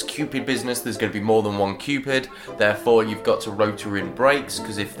this Cupid business, there's going to be more than one Cupid. Therefore, you've got to rotor in breaks,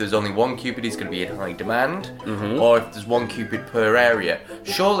 because if there's only one Cupid, he's going to be in high demand. Mm-hmm. Or if there's one Cupid per area.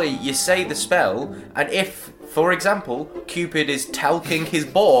 Surely you say the spell, and if, for example, Cupid is talking his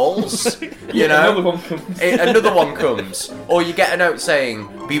balls, Another one comes. Another one comes. Or you get a note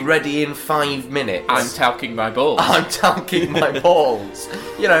saying, be ready in 5 minutes. I'm talking my balls. I'm talking my balls.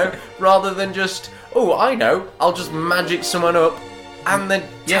 Rather than just, oh, I know, I'll just magic someone up and then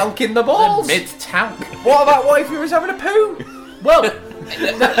talking the balls. Mid-talk. What if he was having a poo? Well,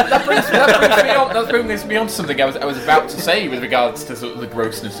 that brings me on to something I was about to say with regards to sort of the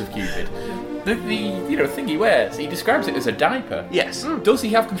grossness of Cupid. The thing he wears, he describes it as a diaper. Yes. Does he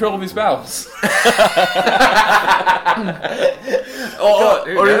have control of his bowels?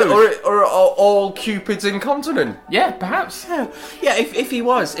 or all Cupids incontinent? Yeah, perhaps. Yeah, if he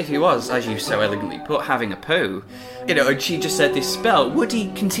was, as you so elegantly put, having a poo, and she just said this spell, would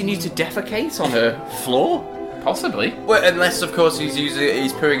he continue to defecate on her floor? Possibly. Well, unless, of course, he's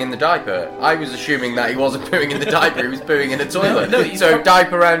pooing in the diaper. I was assuming that he wasn't pooing in the diaper, he was pooing in a toilet. So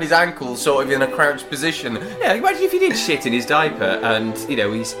diaper around his ankles, sort of in a crouched position. Yeah, imagine if he did shit in his diaper and,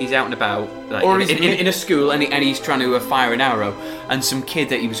 he's out and about, like, Or in a school and he's trying to fire an arrow, and some kid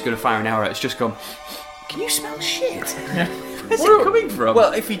that he was going to fire an arrow at has just gone, can you smell shit? Where's it coming from?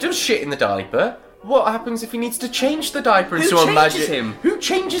 Well, if he does shit in the diaper, what happens if he needs to change the diaper and Who someone changes him? Who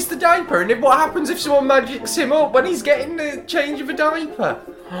changes the diaper? And what happens if someone magics him up when he's getting the change of a diaper?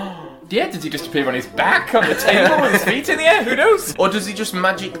 Yeah, does he just appear on his back on the table with his feet in the air? Who knows? Or does he just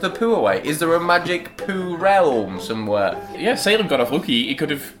magic the poo away? Is there a magic poo realm somewhere? Yeah, Salem got off lucky. He could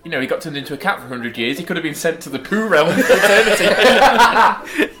have, he got turned into a cat for 100 years. He could have been sent to the poo realm for eternity.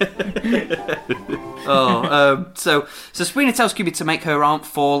 So Sabrina tells Cupid to make her aunt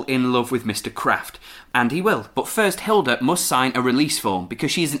fall in love with Mr. Kraft, and he will. But first, Hilda must sign a release form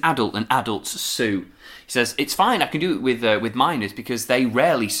because she's an adult and adults sue. He says, it's fine, I can do it with minors because they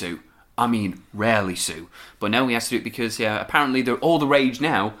rarely sue. I mean, rarely sue. But no, he has to do it because, apparently all the rage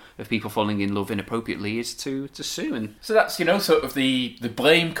now of people falling in love inappropriately is to sue. And so that's, sort of the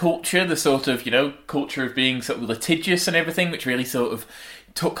blame culture, the sort of, culture of being sort of litigious and everything, which really sort of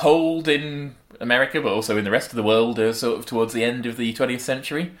took hold in America, but also in the rest of the world, sort of towards the end of the 20th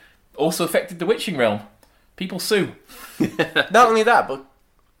century. Also affected the witching realm. People sue. Not only that, but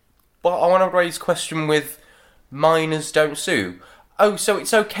I want to raise a question with minors don't sue. Oh, so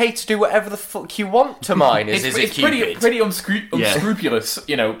it's okay to do whatever the fuck you want to minors, it's pretty unscrupulous,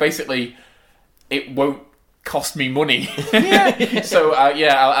 basically it won't cost me money. Yeah. So,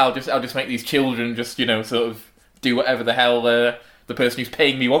 I'll just make these children just, sort of do whatever the hell the person who's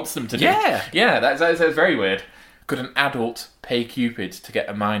paying me wants them to do. Yeah. Yeah, that's very weird. Could an adult pay Cupid to get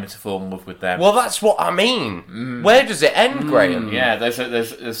a minor to fall in love with them? Well, that's what I mean. Where does it end, Graham? Yeah,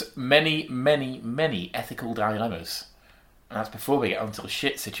 there's many, many, many ethical dilemmas. And that's before we get onto the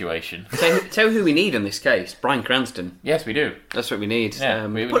shit situation. Tell who we need in this case. Bryan Cranston. Yes, we do. That's what we need. Yeah,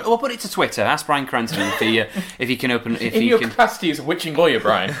 we'll put it to Twitter. Ask Bryan Cranston if he can open. In your capacity as a witching lawyer,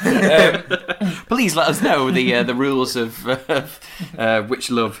 Brian. Please let us know the rules of witch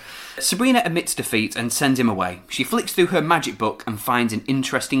love. Sabrina admits defeat and sends him away. She flicks through her magic book and finds an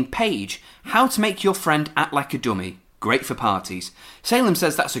interesting page. How to make your friend act like a dummy. Great for parties. Salem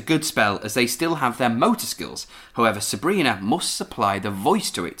says that's a good spell as they still have their motor skills. However, Sabrina must supply the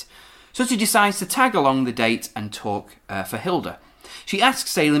voice to it. So she decides to tag along the date and talk for Hilda. She asks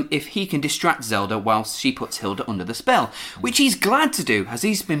Salem if he can distract Zelda whilst she puts Hilda under the spell, which he's glad to do as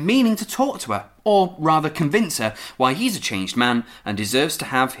he's been meaning to talk to her, or rather convince her why he's a changed man and deserves to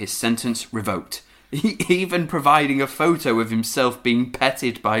have his sentence revoked. Even providing a photo of himself being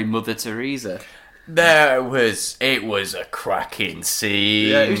petted by Mother Teresa. It was a cracking scene.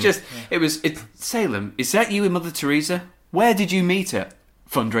 Yeah, it's Salem, is that you and Mother Teresa? Where did you meet her?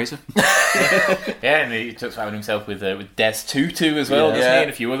 Fundraiser. Yeah, and he talks about himself with Des Tutu as well, doesn't he? And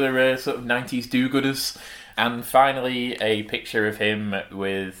a few other sort of 90s do-gooders. And finally, a picture of him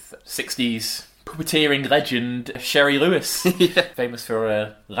with 60s puppeteering legend Sherry Lewis. Famous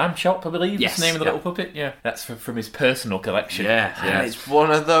for Lamb Chop, I believe. Yes. Is the name of the little puppet. Yeah, that's from his personal collection. And it's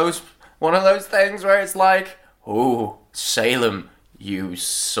one of those things where it's like, oh, Salem, you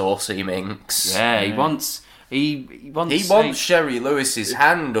saucy minx. Yeah, he wants Sherry Lewis's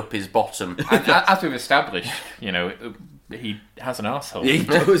hand up his bottom. And as we've established, he has an arsehole. He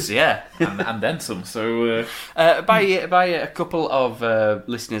does, yeah. and then some. So by a couple of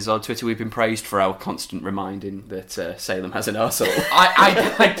listeners on Twitter, we've been praised for our constant reminding that Salem has an arsehole.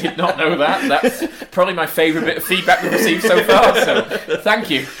 I did not know that. That's probably my favourite bit of feedback we've received so far. So thank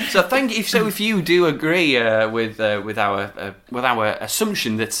you. So thank you. So if you do agree with our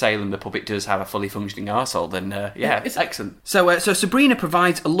assumption that Salem the puppet does have a fully functioning arsehole, then it's excellent. So Sabrina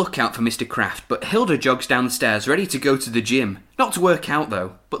provides a lookout for Mr. Kraft, but Hilda jogs down the stairs ready to go to the gym. Not to work out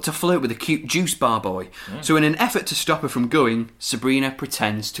though, but to flirt with a cute juice bar boy. So in an effort to stop her from going, Sabrina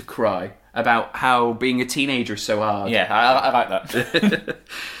pretends to cry about how being a teenager is so hard. Yeah, I like that.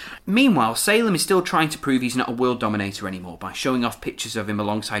 Meanwhile, Salem is still trying to prove he's not a world dominator anymore by showing off pictures of him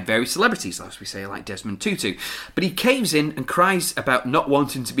alongside various celebrities, as we say, like Desmond Tutu. But he caves in and cries about not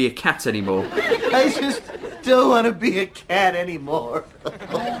wanting to be a cat anymore. I just don't want to be a cat anymore.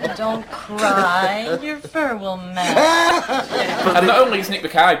 Oh, don't cry. Your fur will melt. And not only is Nick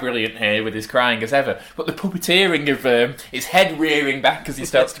Mackay brilliant here with his crying as ever, but the puppeteering of his head rearing back as he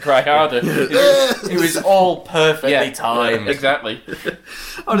starts to cry harder. It was all perfectly timed. Exactly.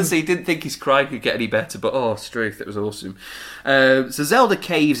 Honestly, didn't think his crying could get any better, but Struth, it was awesome. So Zelda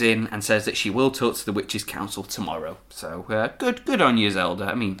caves in and says that she will talk to the Witches' Council tomorrow. So good on you, Zelda.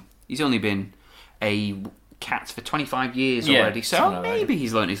 I mean, he's only been a cat for 25 years already, so maybe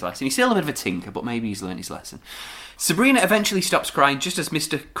he's learned his lesson. He's still a bit of a tinker, but maybe he's learned his lesson. Sabrina eventually stops crying just as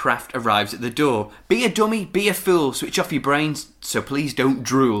Mr. Kraft arrives at the door. Be a dummy, be a fool, switch off your brains, so please don't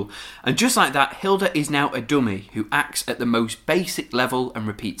drool. And just like that, Hilda is now a dummy who acts at the most basic level and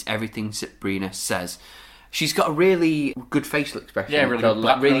repeats everything Sabrina says. She's got a really good facial expression. Yeah,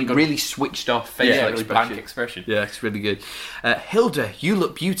 really switched off facial expression. Blank expression. Yeah, it's really good. Hilda, you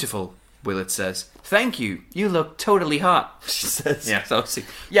look beautiful. Willard says. Thank you. You look totally hot, she says. Yeah. So,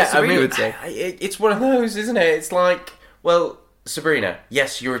 Yeah, Sabrina I mean, would say. it's one of those, isn't it? It's like, well, Sabrina,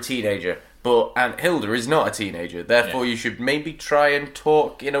 yes, you're a teenager, but Aunt Hilda is not a teenager. Therefore, you should maybe try and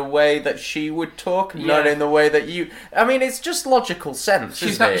talk in a way that she would talk, not in the way that you... I mean, it's just logical sense,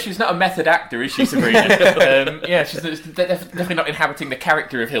 She's isn't not. it? She's not a method actor, is she, Sabrina? She's definitely not inhabiting the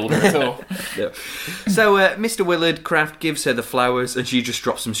character of Hilda at all. So Mr. Willard Kraft gives her the flowers and she just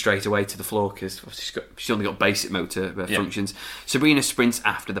drops them straight away to the floor because she's only got basic motor functions. Sabrina sprints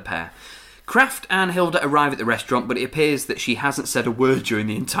after the pair. Kraft and Hilda arrive at the restaurant, but it appears that she hasn't said a word during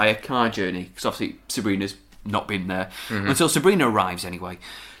the entire car journey because obviously Sabrina's not been there until Sabrina arrives anyway.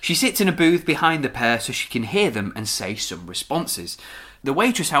 She sits in a booth behind the pair so she can hear them and say some responses. The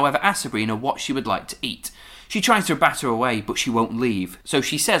waitress, however, asks Sabrina what she would like to eat. She tries to bat her away, but she won't leave, so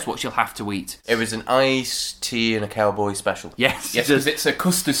she says what she'll have to eat. It was an iced tea and a cowboy special. Yes, Yes, because it's a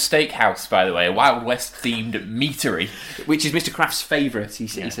Custer's Steakhouse, by the way, a Wild West themed meatery. which is Mr. Kraft's favourite. He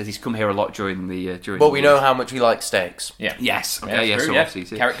says he's come here a lot during the But we know how much we like steaks. Yeah. Yes, okay, Yeah, yes, true, so yeah.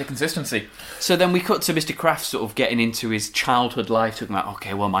 obviously. Character consistency. So then we cut to Mr. Kraft sort of getting into his childhood life, talking about,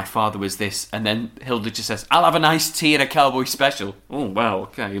 okay, well, my father was this, and then Hilda just says, I'll have an iced tea and a cowboy special. Oh, wow,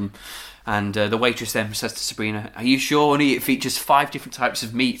 okay. And the waitress then says to Sabrina, are you sure, honey, it features 5 different types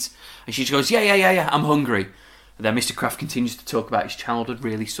of meat? And she just goes, yeah, I'm hungry. And then Mr. Kraft continues to talk about his childhood,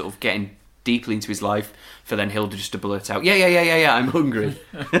 really sort of getting deeply into his life, for then Hilda just to blurt out, yeah, I'm hungry.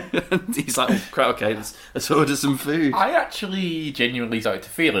 And he's like, oh, crap, okay, let's order some food. I actually genuinely started to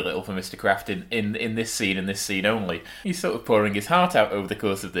feel a little for Mr. Kraft in this scene only. He's sort of pouring his heart out over the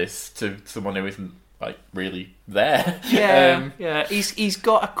course of this to someone who isn't, like, really there. Yeah. He's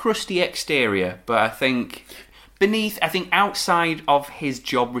got a crusty exterior, but I think outside of his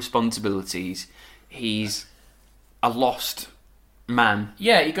job responsibilities, he's a lost man.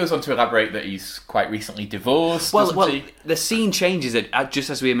 Yeah, he goes on to elaborate that he's quite recently divorced. Well, doesn't he? the scene changes it just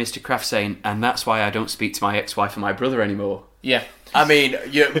as we hear Mr. Kraft saying, and that's why I don't speak to my ex-wife and my brother anymore. Yeah. I mean,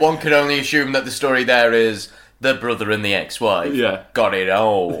 one can only assume that the story there is the brother and the ex-wife. Yeah. Got it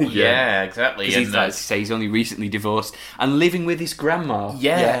all. Yeah, exactly. Because he's, like to say, he's only recently divorced and living with his grandma.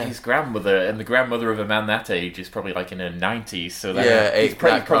 Yeah, his grandmother, and the grandmother of a man that age is probably like in her 90s, so that, Yeah, he's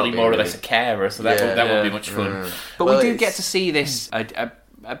that probably can't more be or less a really- carer, so that Yeah. won't be much fun. But Well, we do it's- get to see this a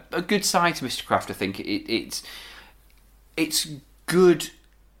good side to Mr. Kraft. I think it's good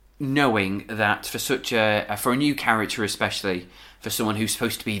knowing that for such for a new character, especially for someone who's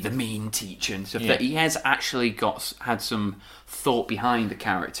supposed to be the mean teacher and stuff, Yeah. that he has actually had some thought behind the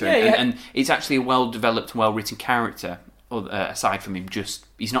character, Yeah, yeah. and it's actually a well developed, well written character. Aside from him,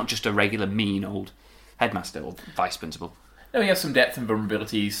 he's not just a regular mean old headmaster or vice principal. No, he has some depth and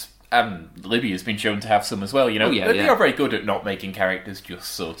vulnerabilities, and Libby has been shown to have some as well, you know. Oh, yeah, They yeah. are very good at not making characters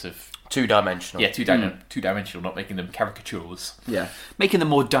just sort of... Two-dimensional. Yeah, two-dimensional, not making them caricatures. Yeah, making them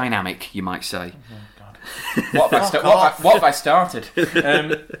more dynamic, you might say. What have I started?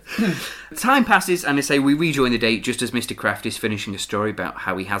 Time passes and they say we rejoin the date just as Mr. Kraft is finishing a story about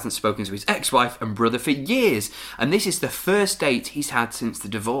how he hasn't spoken to his ex-wife and brother for years, and this is the first date he's had since the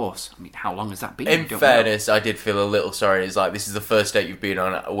divorce. I mean, how long has that been? In We don't fairness, I did feel a little sorry. It's like, this is the first date you've been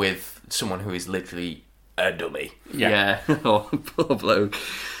on with someone who is literally a dummy. know. Yeah. Oh, poor bloke.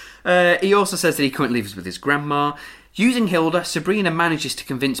 He also says that he currently lives with his grandma. Using Hilda, Sabrina manages to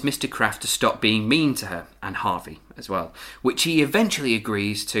convince Mr. Kraft to stop being mean to her, and Harvey as well, which he eventually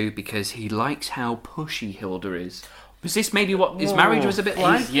agrees to because he likes how pushy Hilda is. Was this maybe what his marriage was a bit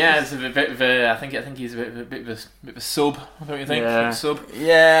like? Yeah, it's a bit of a... I think he's a bit of a sub, don't you think? Yeah. A sub.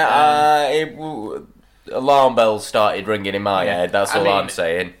 Yeah, alarm bells started ringing in my Yeah. head. That's I all mean- I'm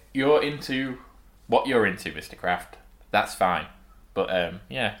saying. You're into what you're into, Mr. Kraft. That's fine. But,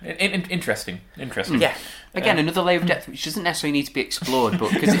 interesting. Yeah. Again, another layer of depth which doesn't necessarily need to be explored,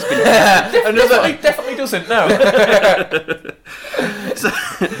 but because it's been... Definitely doesn't, no.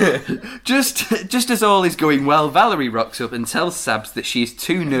 Just as all is going well, Valerie rocks up and tells Sabs that she is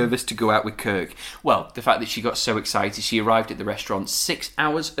too nervous to go out with Kirk. Well, the fact that she got so excited, she arrived at the restaurant 6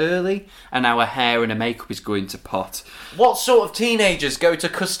 hours early, and now her hair and her makeup is going to pot. What sort of teenagers go to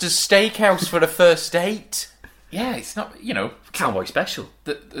Custer's Steakhouse for a first date? Yeah, it's not, Cowboy special.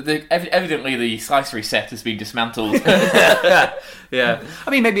 evidently the slicery set has been dismantled. Yeah, I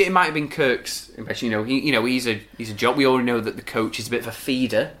mean, maybe it might have been Kirk's impression. He's a jock. We already know that the coach is a bit of a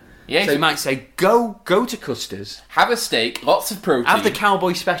feeder. Yeah, so he might say, go to Custer's, Have a steak, lots of protein. have the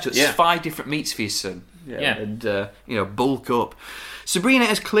cowboy special. It's Yeah. 5 different meats for your son. Yeah. And bulk up. Sabrina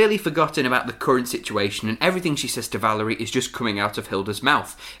has clearly forgotten about the current situation, and everything she says to Valerie is just coming out of Hilda's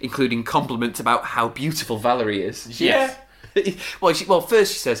mouth, including compliments about how beautiful Valerie is. Yeah. Well,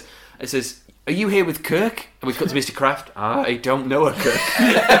 first she says, It says, "Are you here with Kirk?" And we cut to Mr. Kraft. "I don't know a Kirk."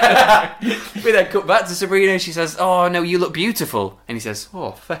 We then cut back to Sabrina. She says, "Oh no, you look beautiful." And he says,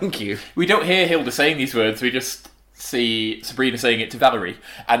 "Oh, thank you." We don't hear Hilda saying these words, we just see Sabrina saying it to Valerie,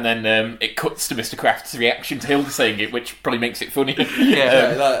 and then it cuts to Mr. Kraft's reaction to Hilda saying it, which probably makes it funny.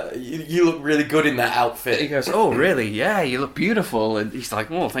 You look really good in that outfit. He goes, "Oh, really? Yeah, you look beautiful." And he's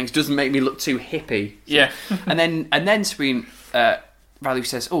like, "Oh, thanks. Doesn't make me look too hippie." Yeah. and then Sabrina, Valerie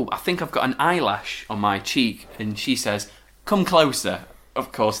says, "Oh, I think I've got an eyelash on my cheek." And she says, "Come closer."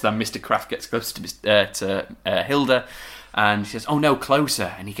 Of course, then Mr. Kraft gets close to Hilda, and she says, "Oh no,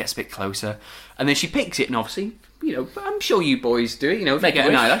 closer." And he gets a bit closer, and then she picks it, and obviously, I'm sure you boys do it. If you get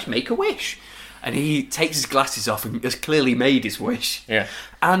an eyelash, make a wish. And he takes his glasses off and has clearly made his wish. Yeah.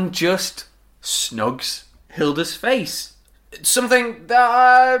 And just snugs Hilda's face. Something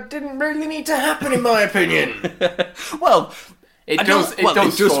that didn't really need to happen, in my opinion. Well, It does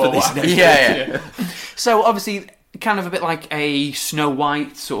for this next Yeah. So obviously, kind of a bit like a Snow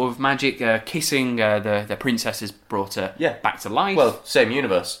White sort of magic, kissing the princess has brought her back to life. Well, same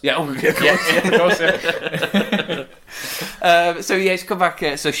universe. Yeah, of course. So it's come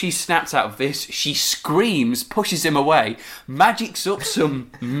back. So she snaps out of this. She screams, pushes him away, magics up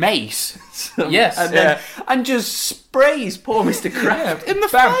some mace. Yes. And just sprays poor Mr. Kraft in the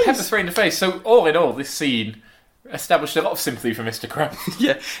Bam, face. pepper spray in the face. So all in all, this scene established a lot of sympathy for Mr. Kraft.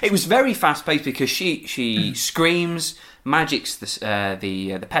 Yeah, it was very fast paced because she screams, magics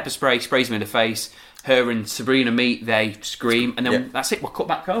the pepper spray, sprays him in the face. Her and Sabrina meet, they scream, and then that's it. We're cut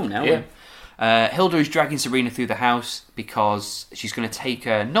back home now. Yeah. Hilda is dragging Sabrina through the house because she's going to take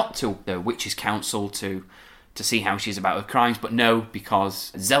her not to the Witches' Council to see how she's about her crimes, but no,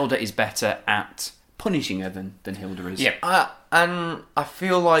 because Zelda is better at punishing her than Hilda is. Yeah. And I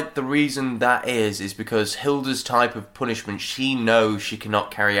feel like the reason that is because Hilda's type of punishment she knows she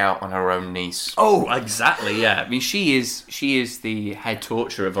cannot carry out on her own niece. Oh, exactly. Yeah. I mean, she is the head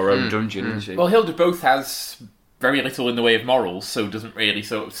torturer of her own dungeon, isn't she? Well, Hilda both has very little in the way of morals, so doesn't really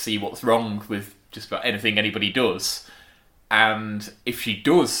sort of see what's wrong with just about anything anybody does. And if she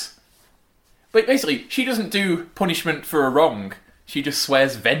does... But basically, she doesn't do punishment for a wrong. She just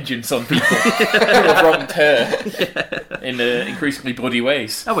swears vengeance on people who have wronged her in increasingly bloody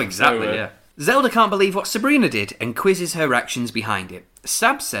ways. Oh, exactly, So, yeah. Zelda can't believe what Sabrina did and quizzes her actions behind it.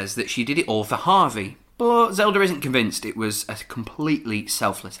 Sab says that she did it all for Harvey, but Zelda isn't convinced it was a completely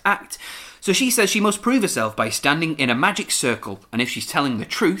selfless act. So she says she must prove herself by standing in a magic circle, and if she's telling the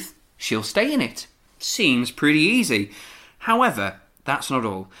truth, she'll stay in it. Seems pretty easy. However, that's not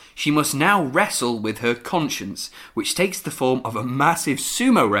all. She must now wrestle with her conscience, which takes the form of a massive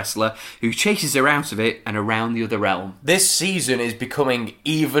sumo wrestler who chases her out of it and around the other realm. This season is becoming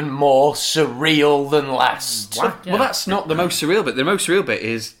even more surreal than last. Well, that's not the most surreal bit. The most surreal bit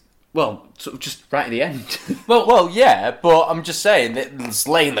is, well, sort of just right at the end. Well, yeah, but I'm just saying that it's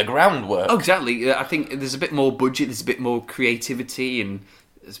laying the groundwork. Oh, exactly. I think there's a bit more budget, there's a bit more creativity, and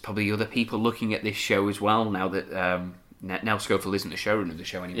there's probably other people looking at this show as well now that Nell Scoville isn't the showrunner of the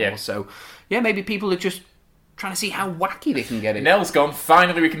show anymore. Yeah. So, yeah, maybe people are just trying to see how wacky they can get it. Nell's gone,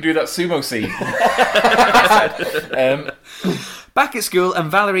 finally we can do that sumo scene. Back at school,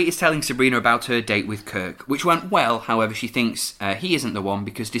 and Valerie is telling Sabrina about her date with Kirk, which went well. However, she thinks he isn't the one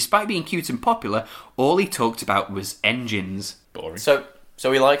because despite being cute and popular, all he talked about was engines. Boring. So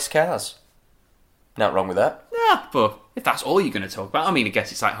he likes cars. Not wrong with that. Yeah, but if that's all you're going to talk about, I mean, I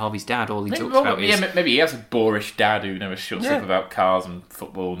guess it's like Harvey's dad. All he talks about is... maybe he has a boorish dad who never shuts up about cars and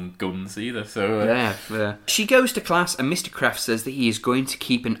football and guns either. So Yeah. She goes to class and Mr. Kraft says that he is going to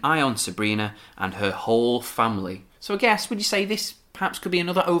keep an eye on Sabrina and her whole family. So I guess, would you say this perhaps could be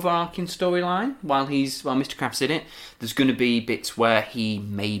another overarching storyline while Mr. Kraft's in it? There's going to be bits where he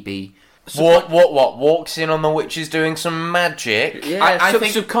maybe... What? Walks in on the witches doing some magic? Yeah, I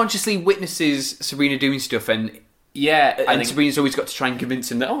think subconsciously witnesses Sabrina doing stuff and Sabrina's always got to try and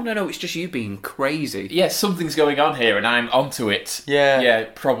convince him that, oh, no, it's just you being crazy. yeah, something's going on here, and I'm onto it. Yeah.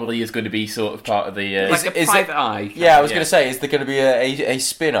 Probably is going to be sort of part of the. Like a private eye. Yeah, I was going to say, is there going to be a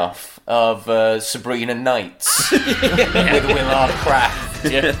spin-off of Sabrina Nights with Willard Kraft?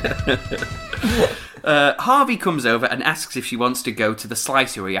 Harvey comes over and asks if she wants to go to the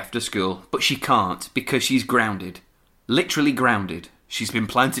slicery after school, but she can't because she's grounded. Literally grounded. She's been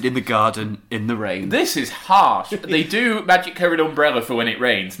planted in the garden in the rain. This is harsh. They do magic her an umbrella for when it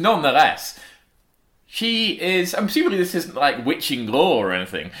rains. Nonetheless, she is... I'm assuming this isn't like witching lore or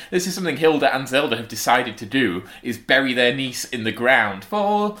anything. This is something Hilda and Zelda have decided to do, is bury their niece in the ground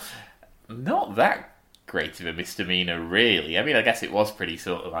for not that great of a misdemeanor, really. I mean, I guess it was pretty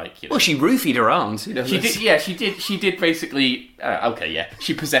sort of like, you know... Well, she roofied her aunt. You know, She did basically...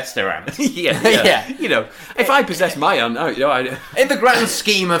 she possessed her aunt. yeah. You know, if I possess my aunt, In the grand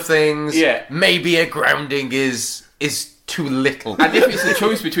scheme of things, Yeah. maybe a grounding is too little. And if it's a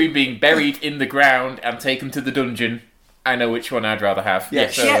choice between being buried in the ground and taken to the dungeon, I know which one I'd rather have.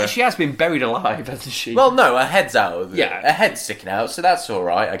 Yeah, So, she has been buried alive, hasn't she? Well, no, her head's out. Yeah. Her head's sticking out, so that's all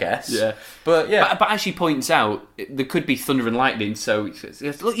right, I guess. Yeah. But yeah. But as she points out, there could be thunder and lightning, so it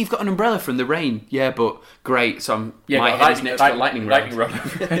says, look, you've got an umbrella from the rain. Yeah, but great, so my head is next to a lightning rod.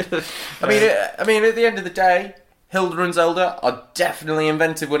 I mean, at the end of the day, Hilda and Zelda are definitely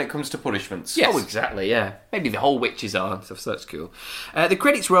inventive when it comes to punishments. Yes. Oh, exactly, yeah. Maybe the whole witches are, so that's cool. The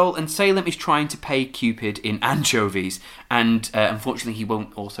credits roll, and Salem is trying to pay Cupid in anchovies, and unfortunately he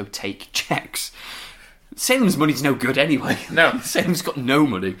won't also take checks. Salem's money's no good anyway. No. Salem's got no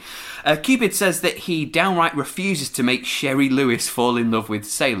money. Cupid says that he downright refuses to make Sherry Lewis fall in love with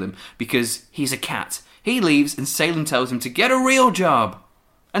Salem because he's a cat. He leaves, and Salem tells him to get a real job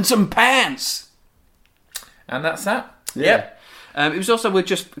and some pants. And that's that. Yep. It was also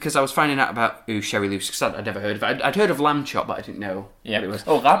just because I was finding out about who Sherry Lewis, because I'd never heard of it. I'd heard of Lamb Chop, but I didn't know what it was.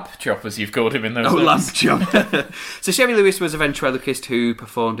 Oh, Lamp Chop, as you've called him in those Oh, notes. Lamb Chop. So Sherry Lewis was a ventriloquist who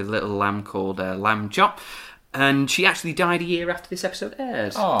performed with a little lamb called Lamb Chop, and she actually died a year after this episode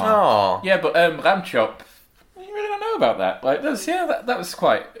airs. Oh. Yeah, but Lamb Chop, you really don't know about that. Like, that was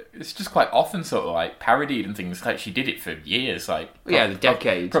quite... It's just quite often sort of like parodied and things. Like, she did it for years. Like, the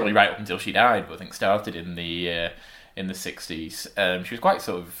decades. Probably right up until she died, but I think started in the 60s. She was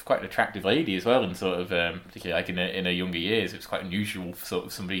quite an attractive lady as well, and sort of particularly like in her younger years, it was quite unusual for sort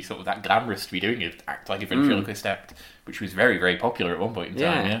of somebody sort of that glamorous to be doing it, act like a ventriloquist act, which was very, very popular at one point in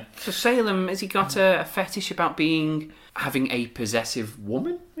time. Yeah. So Salem, has he got a fetish about having a possessive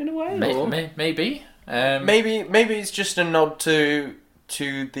woman in a way? Maybe. Maybe it's just a nod to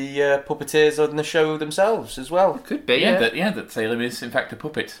the puppeteers on the show themselves as well. Could be. That Salem is in fact a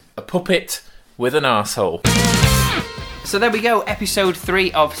puppet. A puppet with an arsehole. So there we go, episode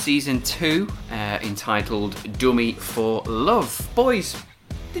 3 of season 2, entitled Dummy for Love. Boys,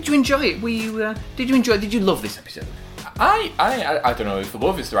 did you enjoy it? Did you love this episode? I don't know if the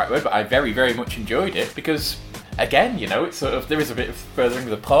love is the right word, but I very, very much enjoyed it because, again, you know, it's sort of, there is a bit of furthering of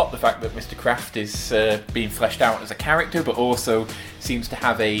the plot, the fact that Mr. Kraft is being fleshed out as a character, but also seems to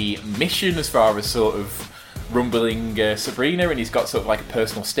have a mission as far as sort of rumbling Sabrina, and he's got sort of like a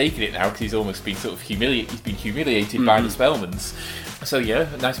personal stake in it now because he's almost been sort of humiliated by the Spellmans. So yeah,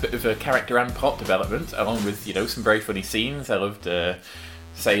 a nice bit of a character and plot development, along with, you know, some very funny scenes. I loved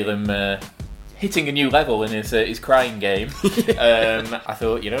Salem hitting a new level in his crying game. I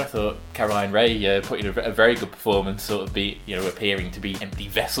thought Caroline Ray put in a very good performance, sort of appearing to be empty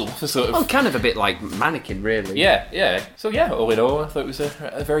vessel for sort of... Well, kind of a bit like Mannequin, really. Yeah. So yeah, all in all, I thought it was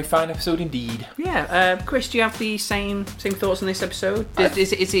a very fine episode indeed. Yeah. Chris, do you have the same thoughts on this episode?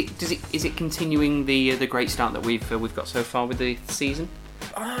 Is it continuing the great start that we've got so far with the season?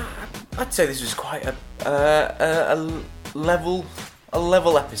 I'd say this was quite a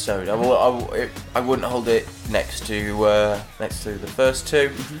level episode. I wouldn't hold it next to the first two.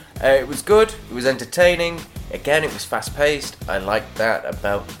 Mm-hmm. It was good. It was entertaining. Again, it was fast paced. I like that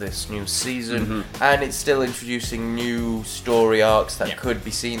about this new season, and it's still introducing new story arcs that could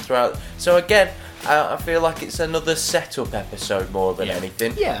be seen throughout. So again, I feel like it's another setup episode more than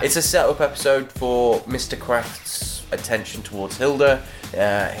anything. Yeah. It's a setup episode for Mr. Kraft's attention towards Hilda,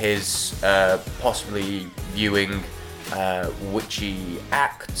 his possibly viewing witchy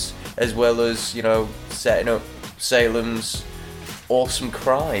acts, as well as, you know, setting up Salem's awesome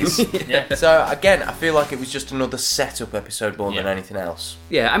cries. So again, I feel like it was just another setup episode more than anything else.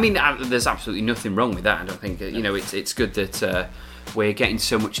 Yeah, I mean, there's absolutely nothing wrong with that. I don't think you know, it's good that we're getting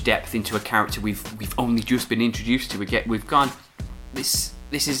so much depth into a character we've only just been introduced to. We've gone. This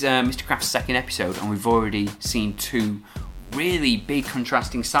is Mr. Kraft's second episode, and we've already seen two really big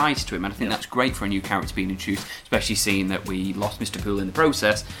contrasting sides to him, and I think that's great for a new character being introduced, especially seeing that we lost Mr. Poole in the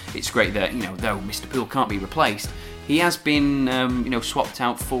process. It's great that, you know, though Mr. Poole can't be replaced, he has been swapped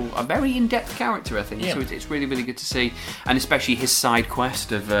out for a very in-depth character, I think. So it's really, really good to see, and especially his side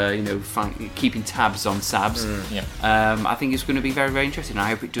quest of keeping tabs on Sabs. I think it's going to be very, very interesting. I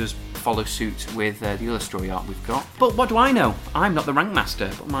hope it does follow suit with the other story arc we've got. But what do I know? I'm not the rank master,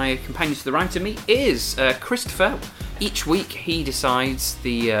 but my companion to the right of me is Christopher. Each week he decides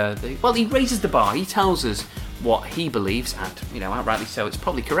he raises the bar. He tells us what he believes, and, you know, outrightly so, it's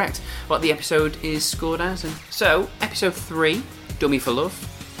probably correct, what the episode is scored as. And so, episode 3, Dummy for Love.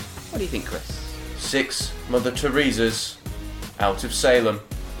 What do you think, Chris? 6 Mother Teresas out of Salem.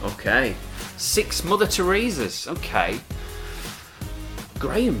 Okay. 6 Mother Teresas. Okay.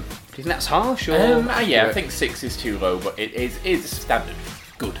 Graham, do you think that's harsh? Or Yeah, I think 6 is too low, but it is standard.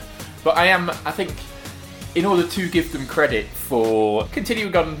 Good. But I think, in order to give them credit for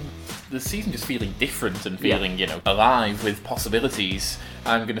continuing on the season just feeling different and feeling, alive with possibilities,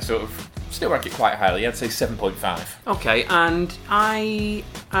 I'm going to sort of still rank it quite highly. I'd say 7.5. Okay, and I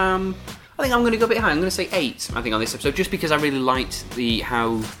think I'm going to go a bit higher. I'm going to say 8, I think, on this episode, just because I really liked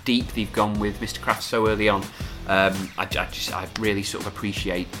how deep they've gone with Mr. Kraft so early on. I really sort of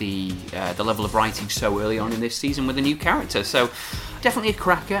appreciate the level of writing so early on in this season with a new character. So definitely a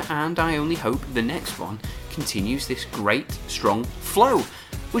cracker, and I only hope the next one continues this great, strong flow.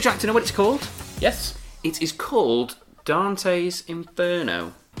 Would you like to know what it's called? Yes. It is called Dante's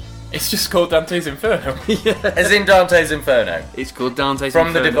Inferno. It's just called Dante's Inferno. As in Dante's Inferno. It's called Dante's From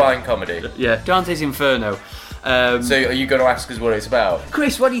Inferno. the Divine Comedy. Yeah, Dante's Inferno. So are you going to ask us what it's about?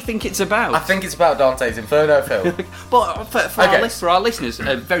 Chris, what do you think it's about? I think it's about Dante's Inferno, Phil. But for our listeners,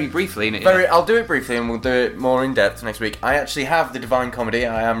 very briefly, innit? I'll do it briefly and we'll do it more in depth next week. I actually have the Divine Comedy.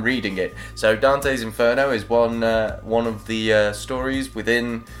 I am reading it. So Dante's Inferno is one of the stories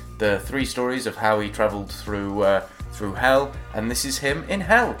within the 3 stories of how he travelled through hell, and this is him in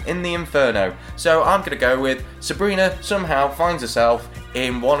hell, in the Inferno. So I'm going to go with Sabrina somehow finds herself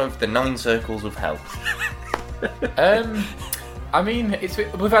in one of the 9 circles of hell. I mean,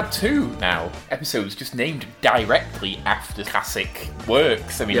 we've had 2 now episodes just named directly after classic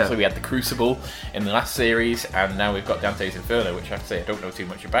works. I mean, so we had The Crucible in the last series, and now we've got Dante's Inferno, which I have to say I don't know too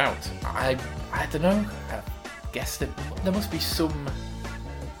much about. I don't know. I guess there must be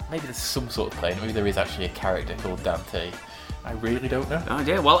maybe there's some sort of play. Maybe there is actually a character called Dante. I really don't know. Oh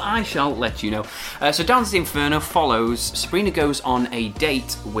dear, well I shall let you know. So Dante's Inferno follows, Sabrina goes on a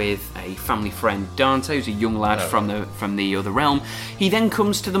date with a family friend, Dante, who's a young lad from the other realm. He then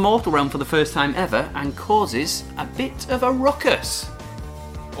comes to the mortal realm for the first time ever and causes a bit of a ruckus.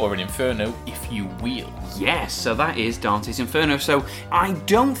 Or an inferno, if you will. Yes, so that is Dante's Inferno. So I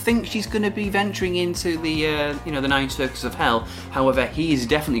don't think she's going to be venturing into the the 9 circles of hell. However, he is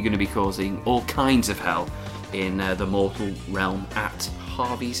definitely going to be causing all kinds of hell in the mortal realm at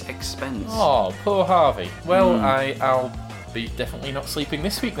Harvey's expense. Oh, poor Harvey. Well, I'll be definitely not sleeping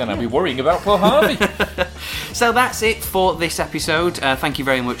this week then. I'll be worrying about poor Harvey. So that's it for this episode. Thank you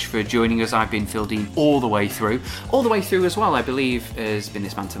very much for joining us. I've been Phil Dean all the way through. All the way through as well, I believe, has been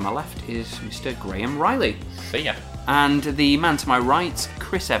this man to my left is Mr. Graham Riley. See ya. And the man to my right,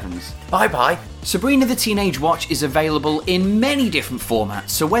 Chris Evans. Bye-bye. Sabrina the Teenage Watch is available in many different formats,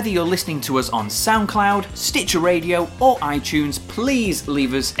 so whether you're listening to us on SoundCloud, Stitcher Radio or iTunes, please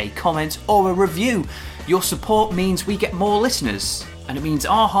leave us a comment or a review. Your support means we get more listeners, and it means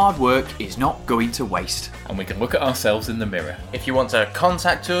our hard work is not going to waste. And we can look at ourselves in the mirror. If you want to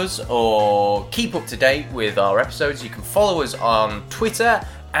contact us or keep up to date with our episodes, you can follow us on Twitter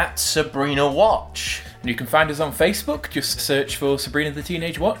at Sabrina Watch. And you can find us on Facebook, just search for Sabrina the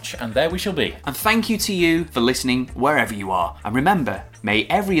Teenage Watch, and there we shall be. And thank you to you for listening wherever you are. And remember, may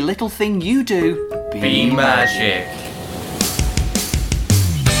every little thing you do be Be magic.